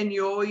 and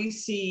you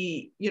always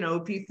see, you know,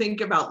 if you think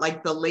about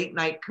like the late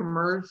night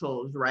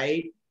commercials,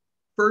 right?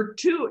 For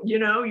two, you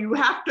know, you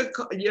have to,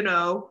 you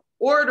know,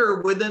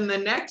 order within the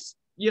next,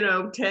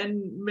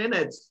 10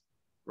 minutes,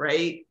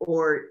 right?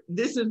 Or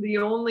this is the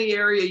only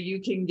area you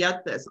can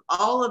get this.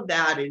 All of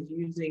that is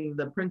using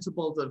the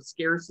principles of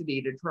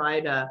scarcity to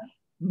try to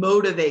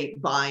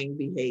motivate buying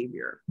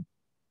behavior.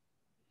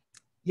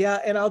 Yeah,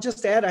 and I'll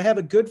just add, I have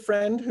a good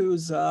friend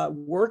who's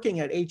working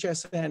at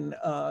HSN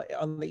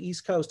on the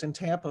East Coast in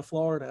Tampa,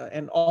 Florida,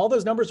 and all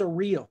those numbers are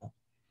real.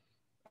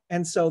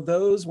 And so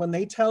those, when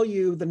they tell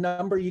you the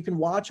number you can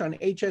watch on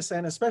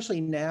HSN, especially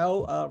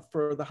now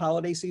for the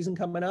holiday season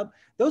coming up,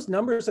 those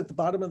numbers at the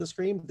bottom of the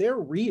screen, they're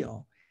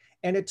real.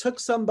 And it took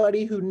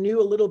somebody who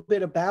knew a little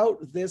bit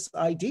about this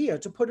idea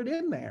to put it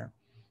in there.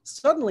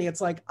 Suddenly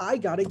it's like, I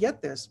gotta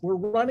get this. We're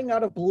running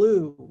out of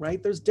blue,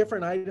 right? There's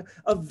different items,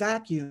 a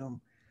vacuum,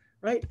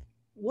 right?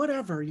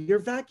 Whatever, your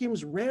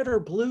vacuum's red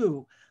or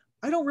blue.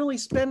 I don't really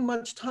spend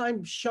much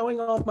time showing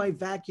off my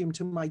vacuum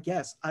to my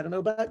guests. I don't know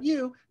about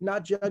you,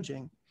 not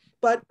judging.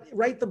 But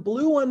right, the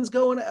blue one's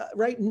going,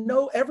 right?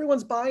 No,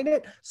 everyone's buying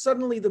it.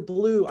 Suddenly the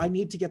blue, I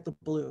need to get the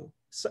blue.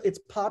 So it's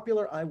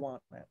popular, I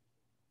want it.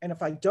 And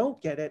if I don't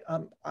get it,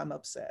 I'm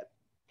upset.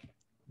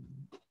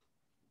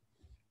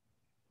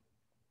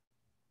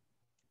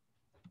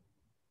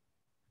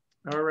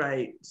 All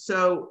right,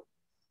 so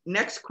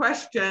next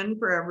question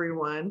for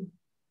everyone.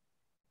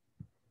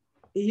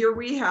 Here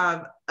we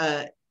have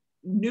a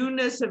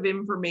newness of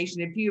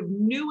information. If you have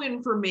new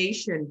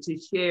information to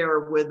share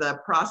with a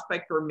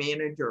prospect or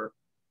manager,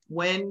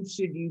 when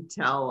should you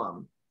tell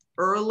them?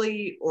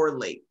 Early or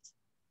late?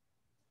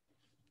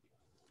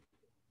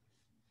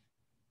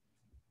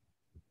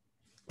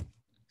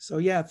 So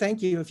yeah,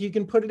 thank you. If you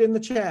can put it in the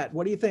chat,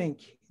 what do you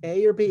think?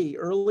 A or B,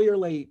 early or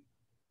late?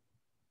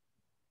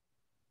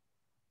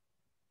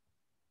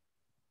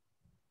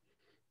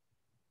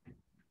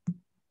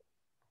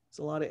 It's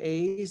a lot of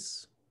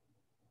A's.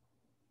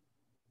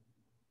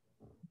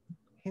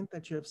 Hint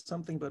that you have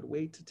something but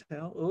wait to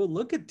tell. Oh,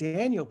 look at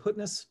Daniel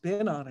putting a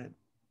spin on it.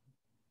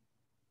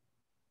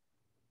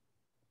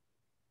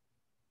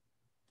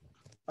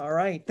 All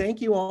right, thank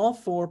you all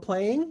for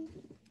playing.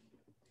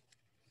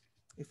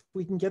 If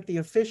we can get the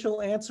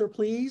official answer,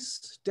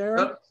 please,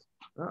 Dara.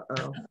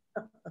 Uh-oh.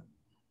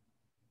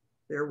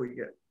 There we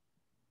go.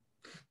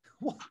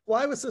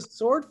 Why was the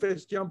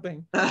swordfish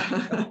jumping?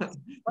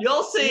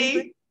 You'll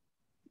see.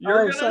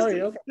 You're sorry,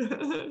 see. Okay.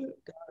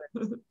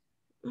 Got it.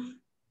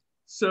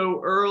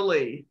 So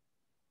early.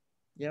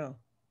 Yeah.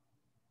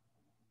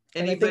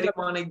 Anybody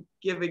want to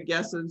give a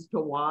guess as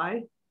to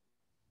why?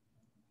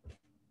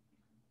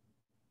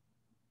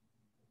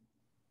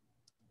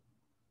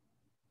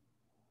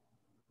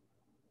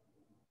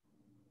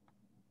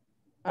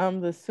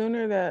 The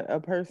sooner that a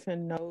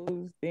person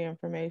knows the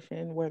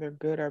information, whether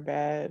good or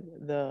bad,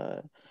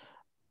 the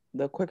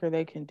quicker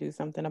they can do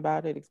something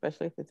about it,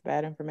 especially if it's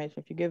bad information.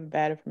 If you give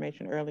bad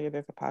information earlier,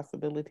 there's a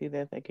possibility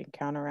that they can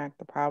counteract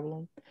the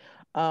problem.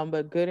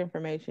 But good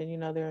information,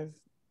 there's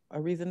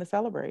a reason to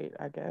celebrate,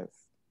 I guess.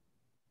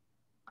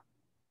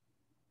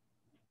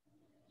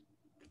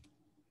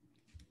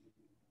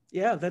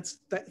 Yeah,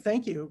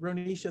 thank you,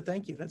 Ronisha,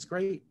 thank you. That's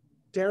great.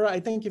 Dara, I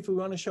think if we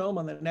want to show them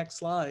on the next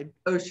slide.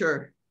 Oh,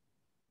 sure.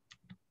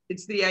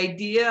 It's the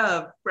idea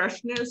of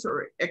freshness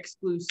or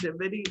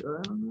exclusivity.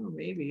 I don't know,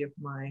 maybe if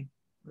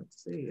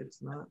let's see,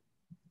 it's not.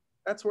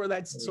 That's where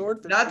that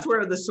swordfish. That's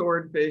where the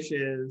swordfish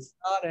is.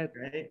 Got it.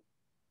 Right.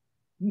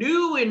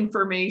 New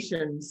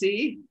information,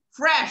 see?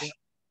 Fresh,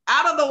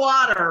 out of the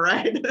water,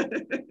 right?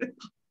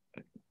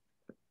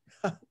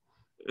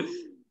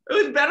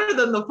 It was better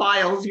than the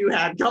files you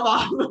had, come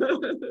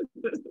on.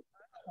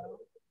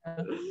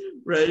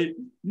 Right,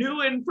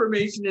 new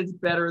information is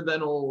better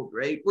than old,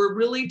 right? We're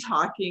really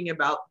talking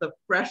about the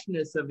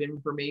freshness of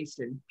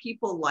information.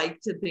 People like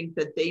to think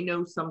that they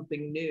know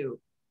something new.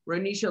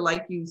 Ronisha,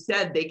 like you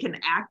said, they can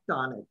act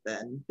on it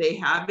then. They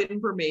have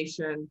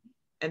information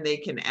and they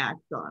can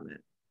act on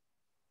it.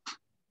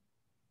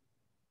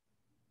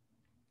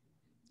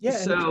 Yeah.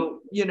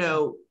 So, you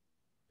know,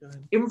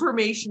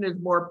 information is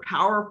more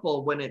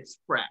powerful when it's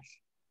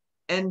fresh.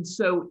 And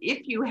so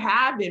if you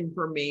have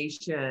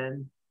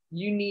information,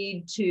 you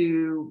need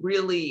to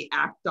really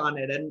act on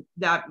it. And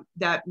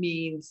that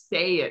means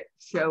say it,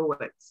 show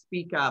it,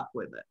 speak up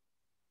with it.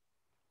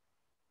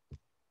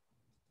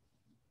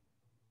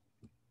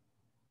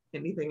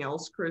 Anything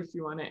else, Chris,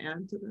 you want to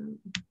add to that?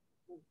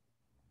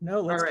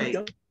 No, let's keep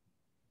going.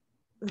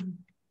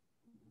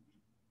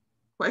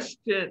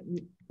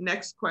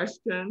 Next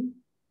question.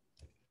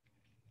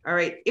 All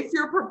right, if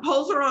your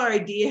proposal or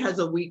idea has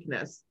a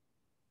weakness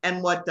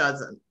and what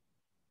doesn't,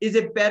 is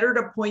it better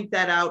to point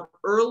that out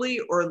early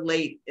or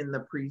late in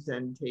the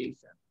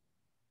presentation?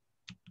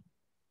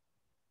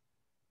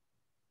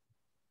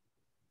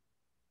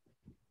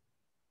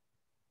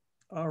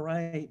 All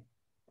right,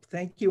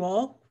 thank you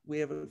all. We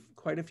have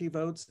quite a few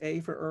votes.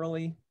 A for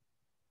early.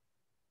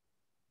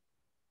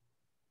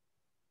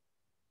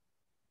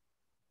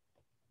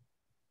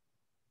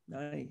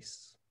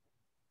 Nice.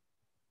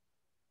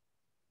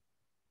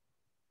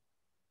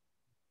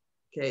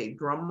 Okay,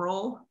 drum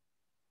roll.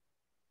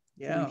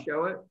 Yeah. Can you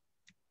show it?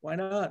 Why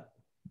not?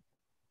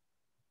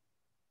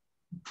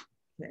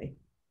 Okay.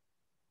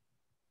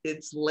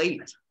 It's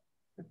late.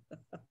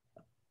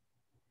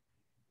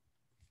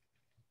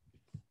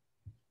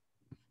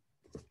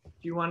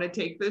 Do you want to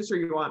take this or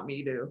you want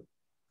me to?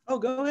 Oh,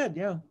 go ahead,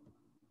 yeah.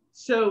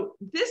 So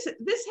this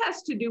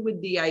has to do with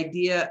the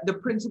idea, the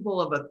principle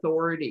of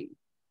authority.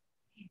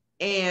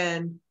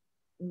 And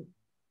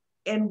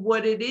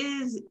what it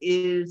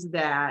is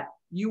that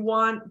you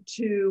want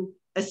to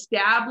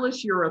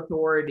establish your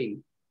authority,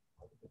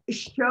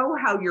 show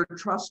how you're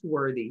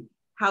trustworthy,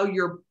 how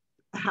you're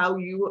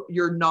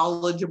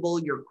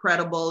knowledgeable, you're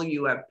credible,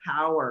 you have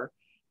power,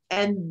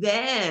 and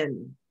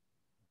then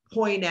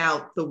point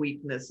out the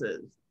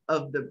weaknesses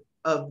of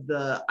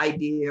the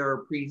idea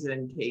or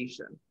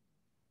presentation.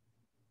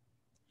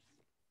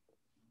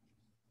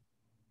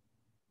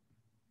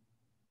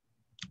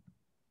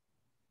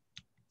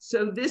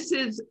 So this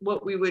is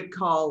what we would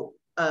call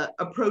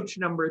approach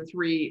number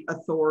 3,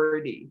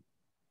 authority.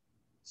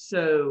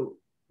 So,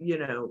 you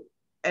know,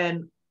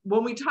 and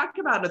when we talk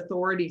about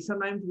authority,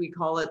 sometimes we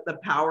call it the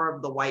power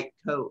of the white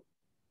coat.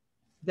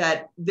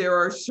 That there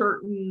are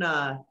certain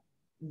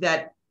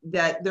that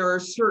there are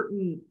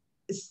certain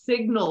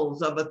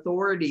signals of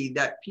authority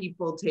that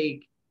people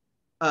take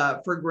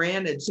for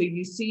granted. So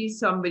you see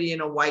somebody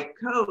in a white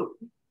coat.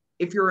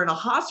 If you're in a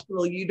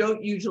hospital, you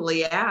don't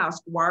usually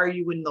ask, why are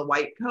you in the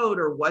white coat,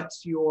 or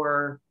what's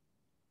your,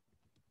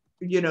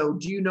 you know,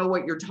 do you know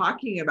what you're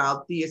talking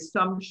about? The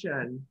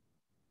assumption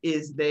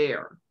is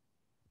there.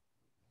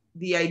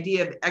 The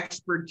idea of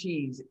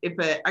expertise. If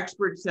an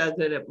expert says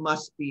it, it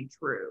must be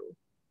true.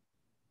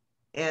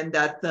 And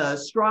that the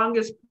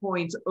strongest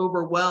points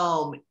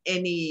overwhelm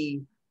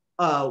any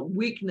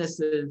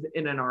weaknesses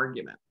in an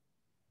argument.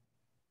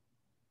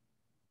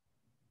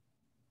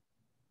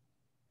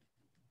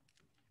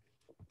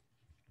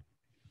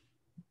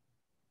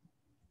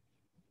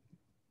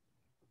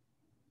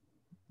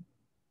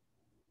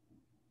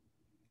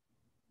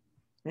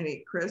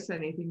 Chris,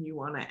 anything you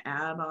want to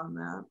add on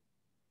that?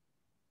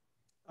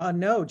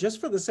 No,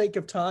 just for the sake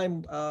of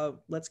time,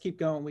 let's keep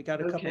going. We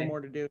got a couple more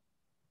to do.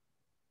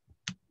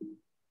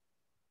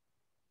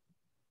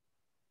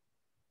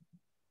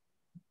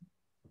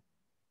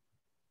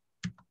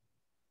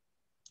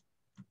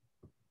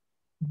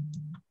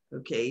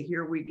 Okay,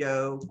 here we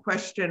go.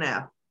 Question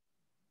F.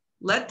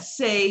 Let's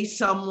say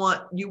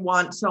you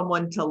want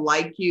someone to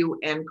like you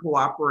and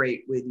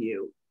cooperate with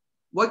you.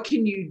 What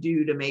can you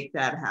do to make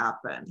that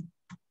happen?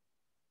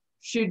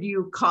 Should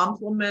you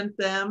compliment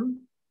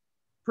them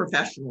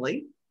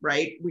professionally,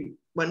 right?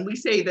 When we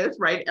say this,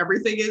 right,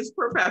 everything is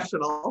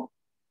professional.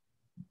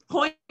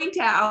 Point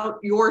out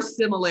your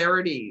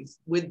similarities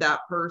with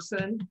that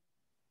person,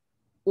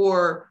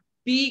 or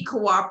be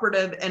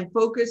cooperative and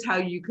focus how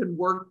you can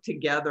work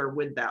together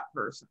with that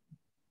person.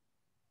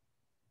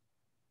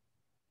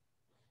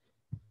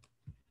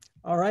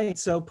 All right,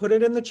 so put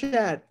it in the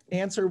chat.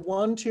 Answer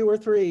 1, 2, or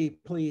 3,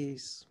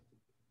 please.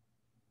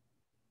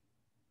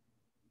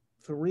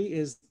 3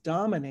 is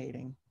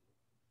dominating.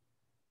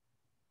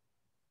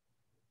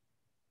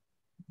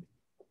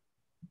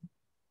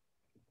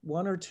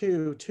 One or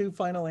two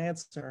final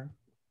answer.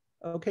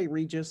 Okay,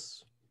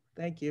 Regis,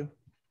 thank you.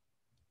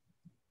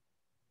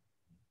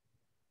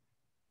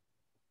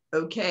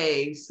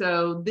 Okay,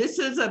 so this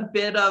is a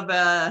bit of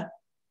a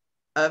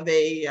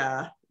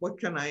what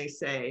can I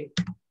say?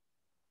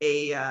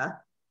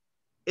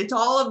 It's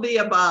all of the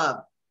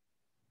above,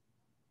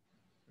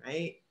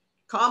 right?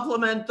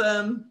 Compliment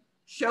them,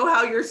 show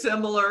how you're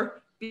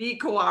similar, be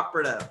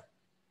cooperative.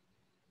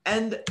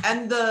 And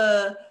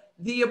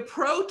the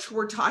approach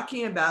we're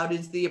talking about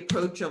is the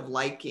approach of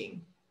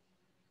liking,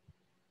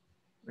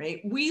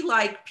 right? We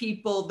like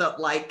people that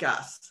like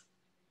us.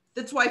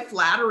 That's why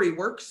flattery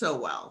works so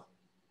well,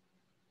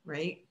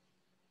 right?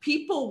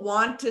 People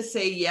want to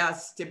say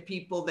yes to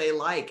people they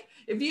like.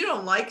 If you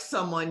don't like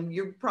someone,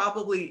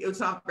 it's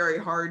not very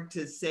hard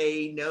to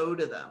say no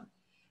to them.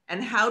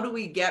 And how do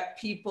we get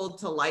people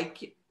to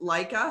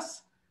like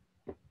us,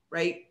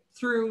 right?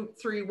 Through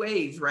 3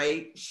 ways,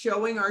 right?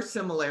 Showing our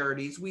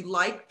similarities. We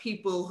like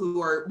people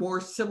who are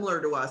more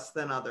similar to us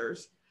than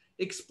others.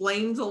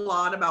 Explains a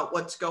lot about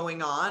what's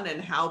going on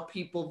and how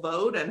people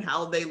vote and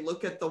how they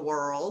look at the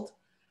world,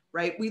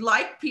 right? We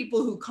like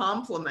people who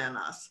compliment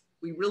us.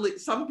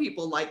 Some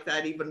people like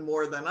that even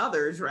more than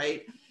others,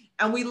 right?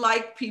 And we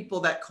like people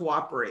that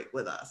cooperate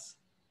with us.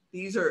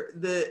 These are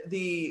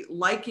the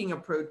liking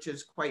approach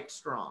is quite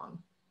strong.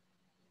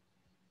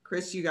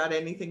 Chris, you got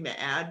anything to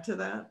add to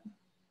that?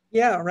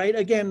 Yeah, right.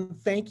 Again,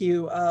 thank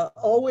you.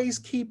 Always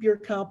keep your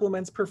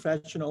compliments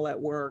professional at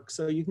work.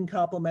 So you can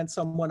compliment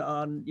someone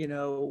on,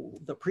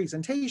 the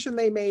presentation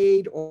they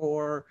made,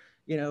 or,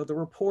 the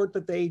report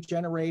that they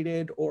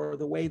generated, or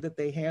the way that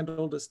they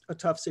handled a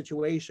tough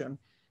situation.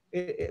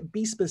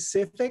 Be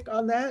specific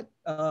on that.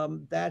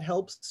 That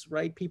helps,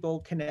 right? People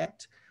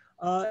connect.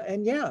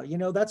 And yeah,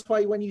 that's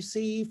why when you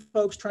see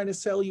folks trying to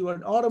sell you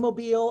an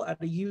automobile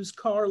at a used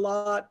car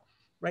lot,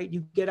 right?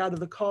 You get out of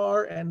the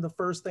car and the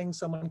first thing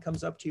someone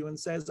comes up to you and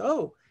says,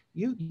 oh,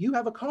 you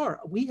have a car.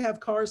 We have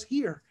cars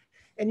here.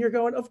 And you're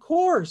going, of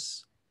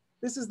course,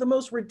 this is the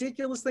most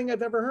ridiculous thing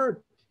I've ever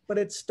heard. But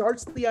it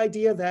starts the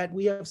idea that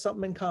we have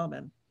something in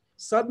common.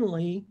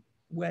 Suddenly,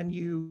 when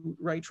you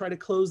try to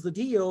close the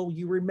deal,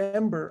 you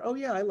remember, oh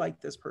yeah, I like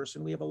this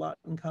person. We have a lot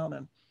in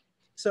common.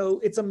 So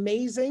it's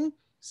amazing.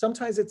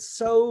 Sometimes it's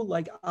so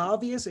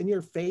obvious in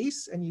your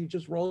face and you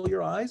just roll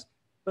your eyes,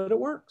 but it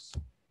works.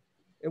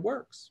 It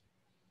works.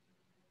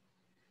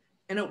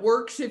 And it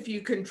works if you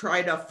can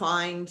try to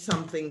find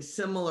something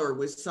similar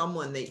with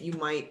someone that you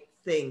might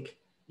think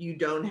you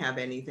don't have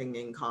anything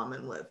in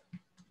common with.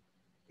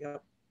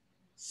 Yep.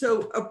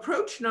 So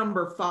approach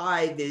number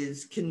 5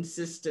 is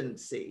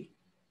consistency.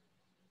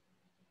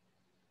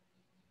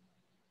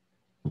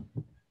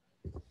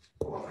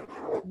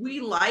 We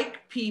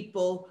like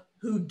people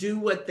who do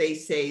what they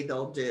say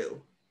they'll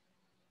do.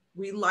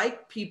 We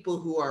like people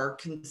who are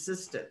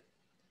consistent.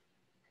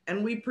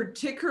 And we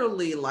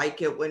particularly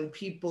like it when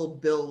people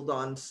build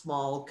on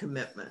small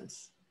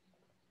commitments,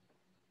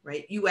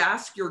 right? You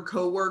ask your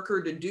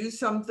coworker to do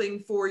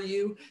something for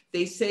you,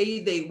 they say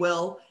they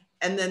will,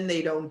 and then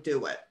they don't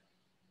do it,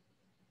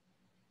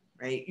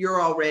 right?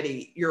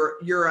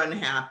 You're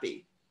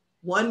unhappy.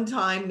 One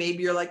time,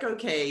 maybe you're like,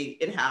 okay,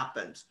 it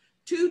happens.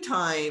 2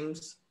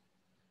 times,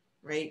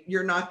 right?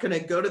 You're not gonna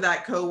go to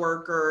that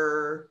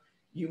coworker.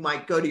 You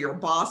might go to your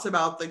boss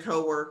about the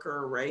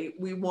coworker, right?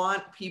 We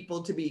want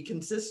people to be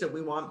consistent.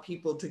 We want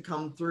people to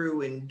come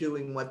through in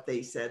doing what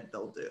they said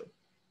they'll do.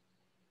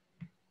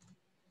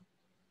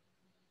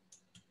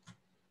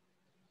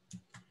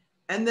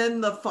 And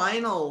then the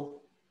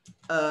final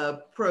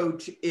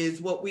approach is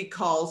what we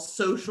call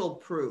social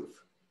proof.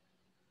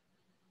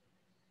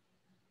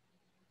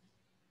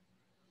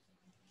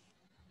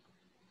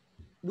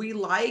 We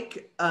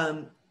like,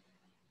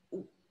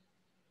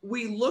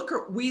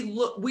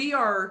 we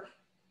are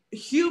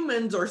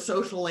humans are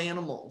social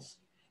animals.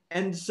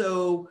 And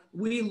so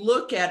we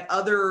look at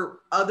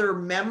other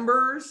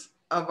members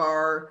of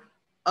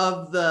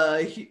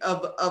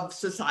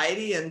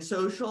society and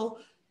social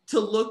to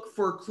look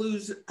for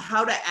clues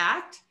how to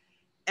act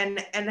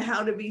and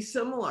how to be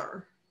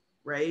similar,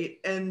 right?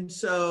 And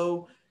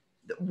so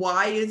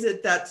why is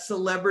it that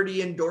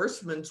celebrity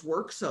endorsements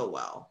work so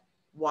well?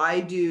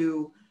 Why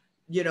do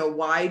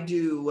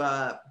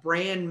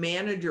brand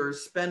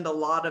managers spend a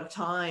lot of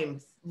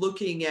time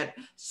looking at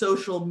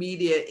social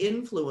media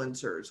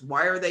influencers?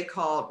 Why are they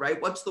called,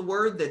 right? What's the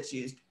word that's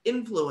used?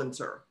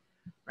 Influencer,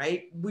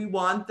 right? We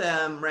want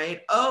them,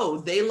 right? Oh,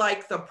 they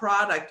like the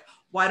product.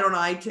 Why don't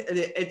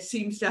it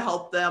seems to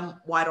help them.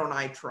 Why don't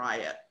I try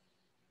it?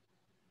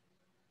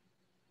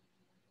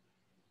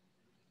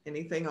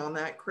 Anything on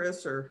that,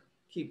 Chris, or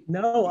keep?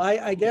 No,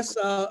 I guess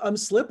I'm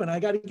slipping. I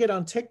got to get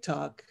on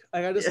TikTok.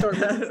 I got to start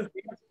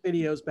making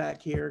videos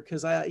back here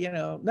because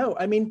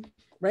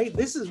right?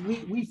 This is,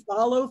 we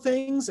follow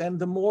things, and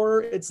the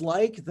more it's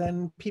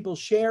then people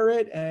share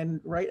it. And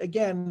right,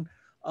 again,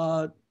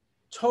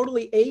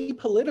 totally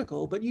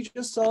apolitical, but you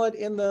just saw it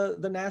in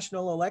the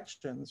national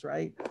elections,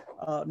 right?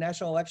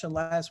 National election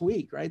last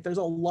week, right? There's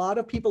a lot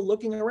of people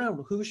looking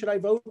around, who should I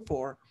vote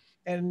for?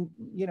 And,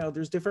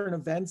 there's different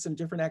events and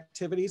different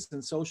activities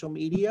in social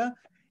media.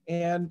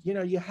 And,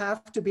 you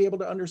have to be able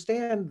to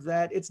understand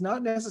that it's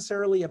not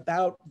necessarily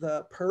about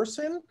the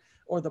person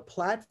or the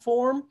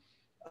platform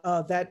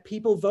that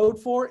people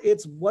vote for.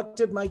 It's, what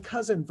did my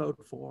cousin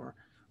vote for?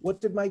 What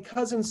did my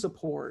cousin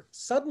support?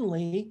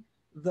 Suddenly,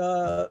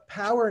 the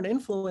power and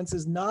influence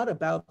is not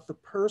about the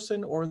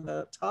person or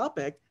the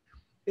topic.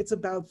 It's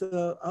about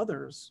the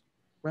others,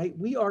 right?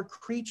 We are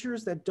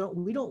creatures that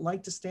we don't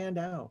like to stand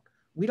out.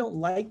 We don't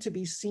like to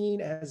be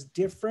seen as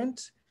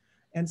different.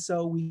 And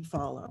so we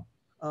follow.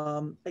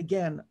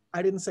 Again,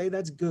 I didn't say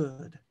that's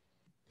good.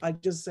 I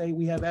just say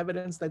we have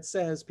evidence that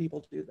says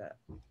people do that.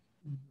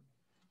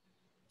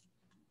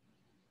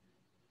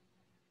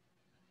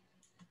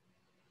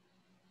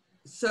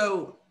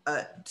 So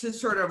to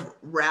sort of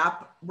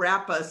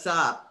wrap us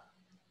up,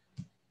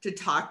 to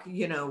talk,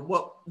 you know,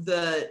 what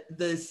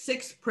the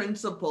 6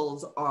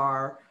 principles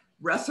are: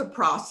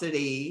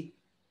 reciprocity,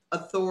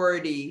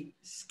 authority,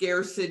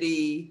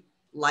 scarcity,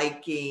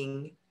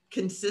 liking,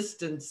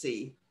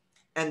 consistency,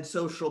 and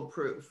social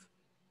proof.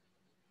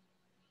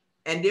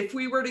 And if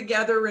we were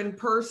together in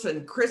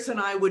person, Chris and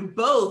I would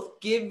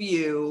both give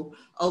you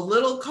a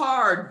little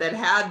card that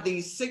had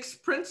these 6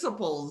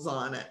 principles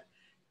on it,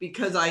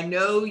 because I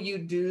know you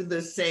do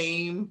the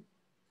same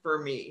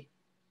for me.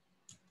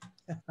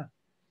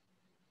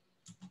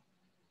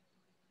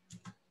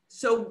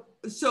 So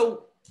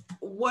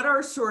what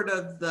are sort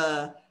of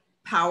the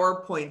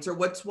PowerPoints, or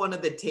what's one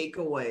of the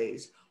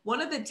takeaways?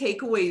 One of the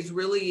takeaways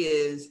really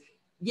is,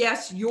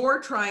 yes, you're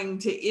trying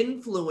to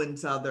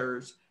influence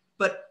others,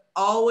 but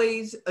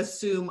always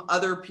assume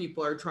other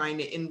people are trying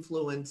to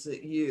influence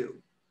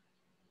you.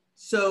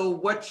 So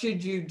what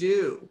should you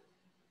do,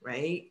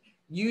 right?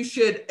 You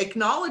should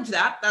acknowledge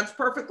that. That's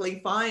perfectly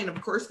fine.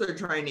 Of course, they're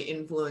trying to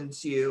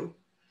influence you,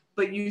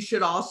 but you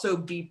should also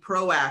be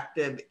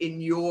proactive in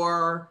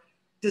your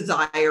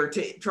desire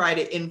to try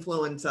to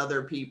influence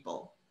other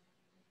people.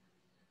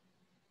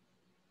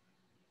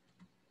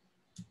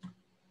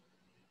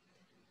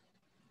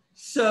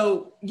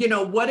 So, you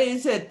know, what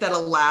is it that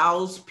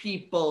allows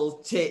people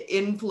to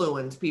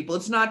influence people?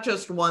 It's not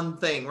just one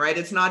thing, right?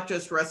 It's not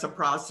just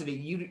reciprocity.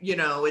 You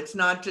know, it's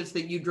not just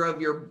that you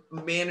drove your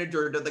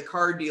manager to the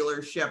car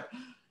dealership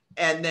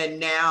and then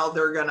now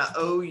they're going to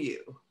owe you,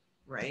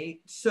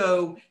 right?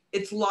 So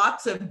it's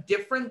lots of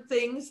different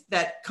things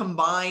that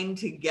combined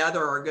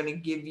together are going to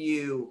give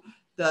you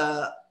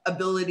the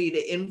ability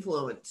to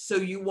influence. So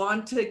you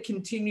want to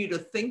continue to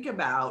think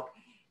about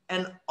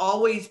and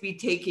always be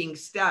taking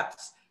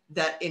steps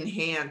that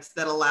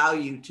allow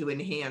you to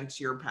enhance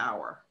your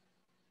power.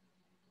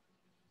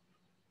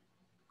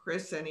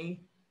 Chris,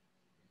 any?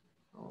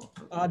 Oh.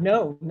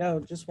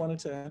 No, just wanted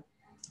to. All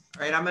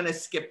right, I'm gonna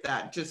skip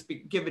that, just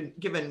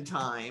given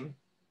time.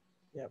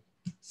 Yep.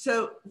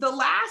 So the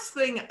last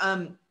thing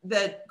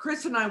that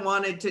Chris and I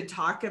wanted to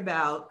talk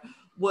about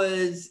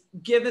was,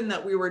 given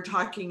that we were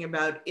talking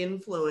about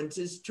influence,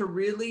 is to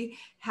really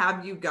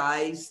have you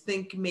guys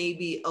think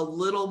maybe a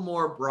little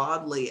more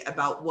broadly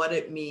about what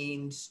it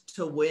means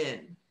to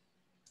win.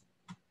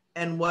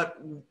 And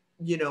what,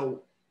 you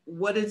know,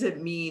 what does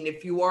it mean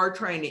if you are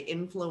trying to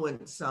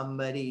influence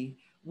somebody?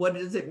 What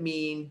does it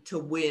mean to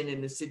win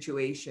in a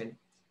situation?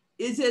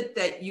 Is it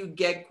that you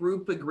get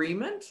group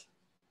agreement,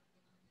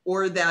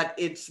 or that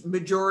it's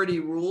majority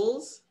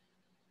rules?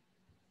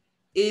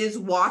 Is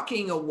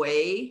walking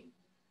away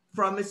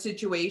from a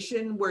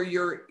situation where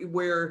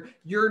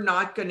you're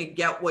not going to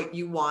get what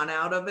you want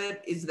out of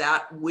it, is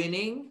that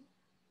winning?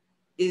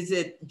 Is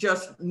it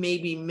just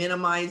maybe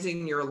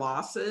minimizing your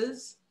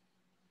losses?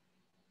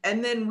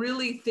 And then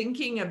really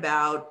thinking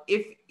about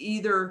if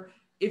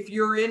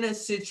you're in a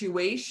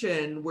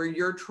situation where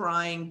you're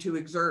trying to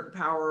exert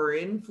power or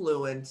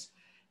influence,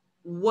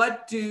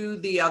 what do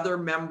the other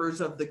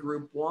members of the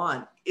group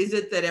want? Is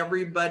it that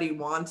everybody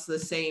wants the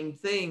same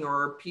thing,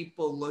 or are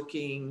people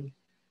looking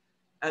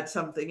at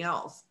something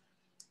else?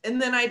 And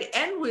then I'd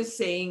end with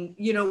saying,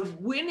 you know,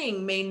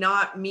 winning may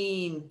not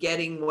mean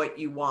getting what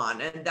you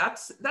want. And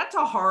that's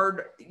a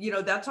hard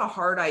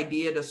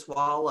idea to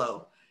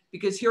swallow,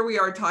 because here we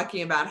are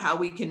talking about how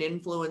we can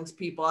influence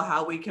people,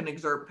 how we can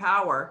exert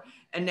power.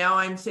 And now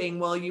I'm saying,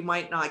 well, you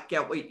might not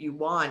get what you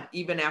want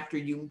even after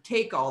you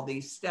take all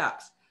these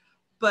steps.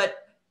 But,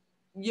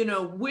 you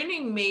know,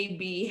 winning may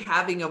be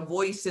having a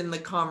voice in the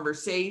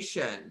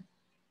conversation,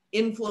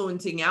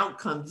 influencing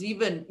outcomes,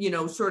 even, you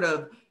know, sort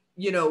of,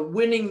 you know,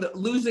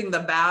 losing the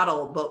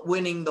battle, but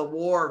winning the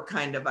war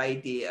kind of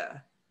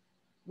idea.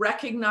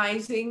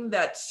 Recognizing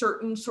that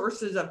certain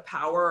sources of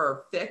power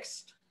are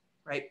fixed,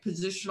 right?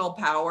 Positional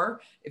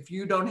power. If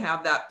you don't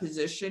have that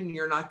position,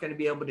 you're not going to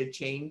be able to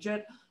change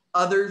it.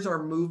 Others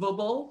are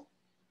movable,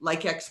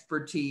 like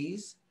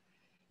expertise.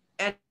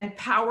 And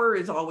power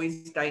is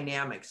always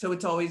dynamic. So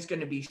it's always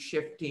going to be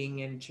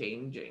shifting and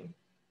changing.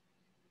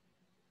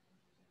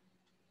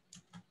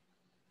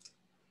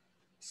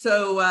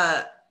 So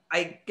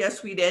I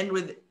guess we'd end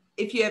with,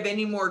 if you have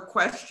any more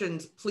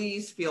questions,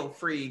 please feel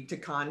free to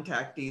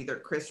contact either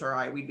Chris or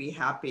I. We'd be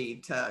happy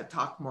to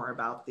talk more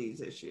about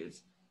these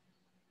issues.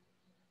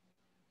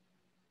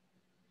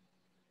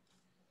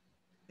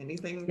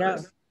 Anything,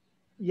 Chris?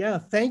 Yeah,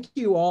 thank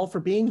you all for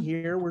being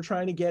here. We're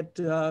trying to get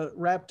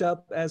wrapped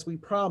up as we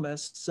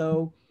promised.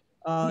 So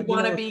you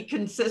want to be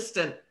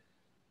consistent.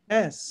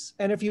 Yes,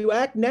 and if you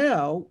act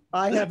now,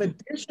 I have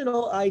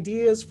additional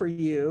ideas for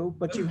you,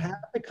 but you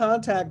have to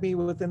contact me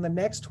within the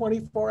next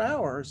 24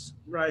 hours.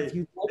 Right.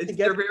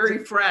 They're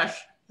very fresh.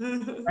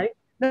 Right?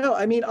 No,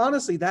 I mean,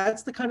 honestly,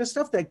 that's the kind of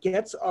stuff that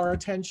gets our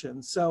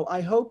attention. So I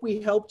hope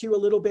we helped you a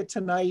little bit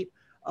tonight.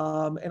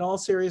 In all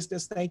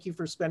seriousness, thank you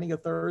for spending a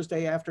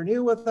Thursday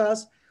afternoon with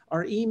us.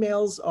 Our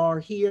emails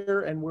are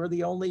here, and we're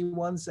the only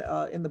ones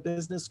in the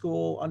business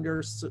school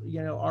under,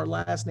 you know, our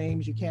last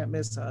names. You can't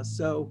miss us.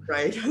 So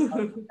right.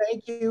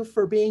 Thank you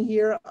for being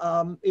here.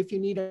 If you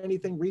need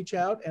anything, reach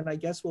out, and I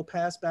guess we'll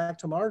pass back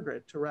to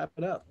Margaret to wrap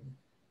it up.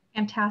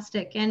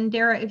 Fantastic. And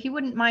Dara, if you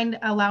wouldn't mind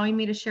allowing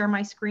me to share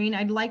my screen,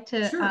 I'd like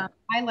to Sure.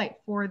 highlight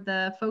for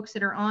the folks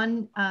that are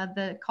on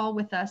the call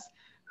with us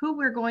who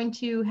we're going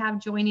to have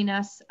joining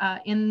us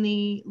in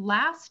the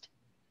last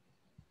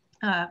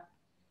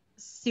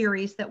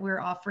series that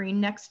we're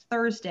offering next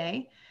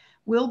Thursday.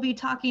 We'll be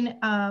talking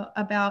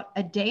about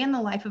a day in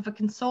the life of a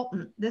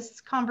consultant.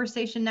 This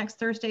conversation next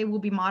Thursday will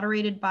be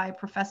moderated by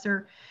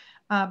Professor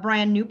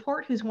Brian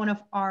Newport, who's one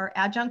of our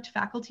adjunct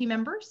faculty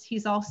members.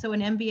 He's also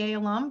an MBA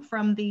alum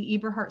from the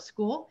Eberhart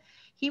School.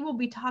 He will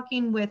be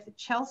talking with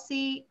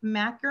Chelsea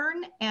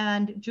McEachern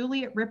and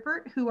Julian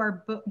Rippert, who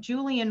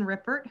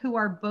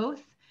are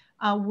both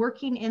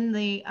working in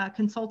the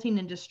consulting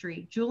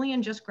industry.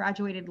 Julian just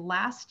graduated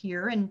last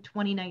year in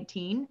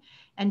 2019,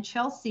 and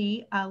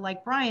Chelsea,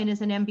 like Brian,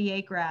 is an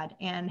MBA grad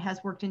and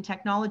has worked in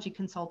technology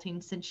consulting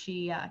since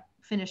she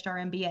finished our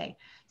MBA.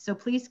 So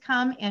please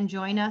come and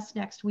join us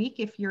next week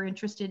if you're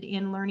interested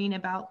in learning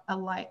about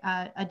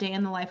a day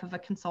in the life of a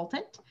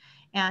consultant.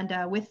 And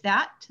with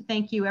that,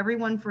 thank you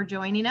everyone for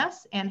joining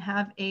us, and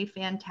have a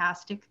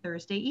fantastic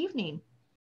Thursday evening.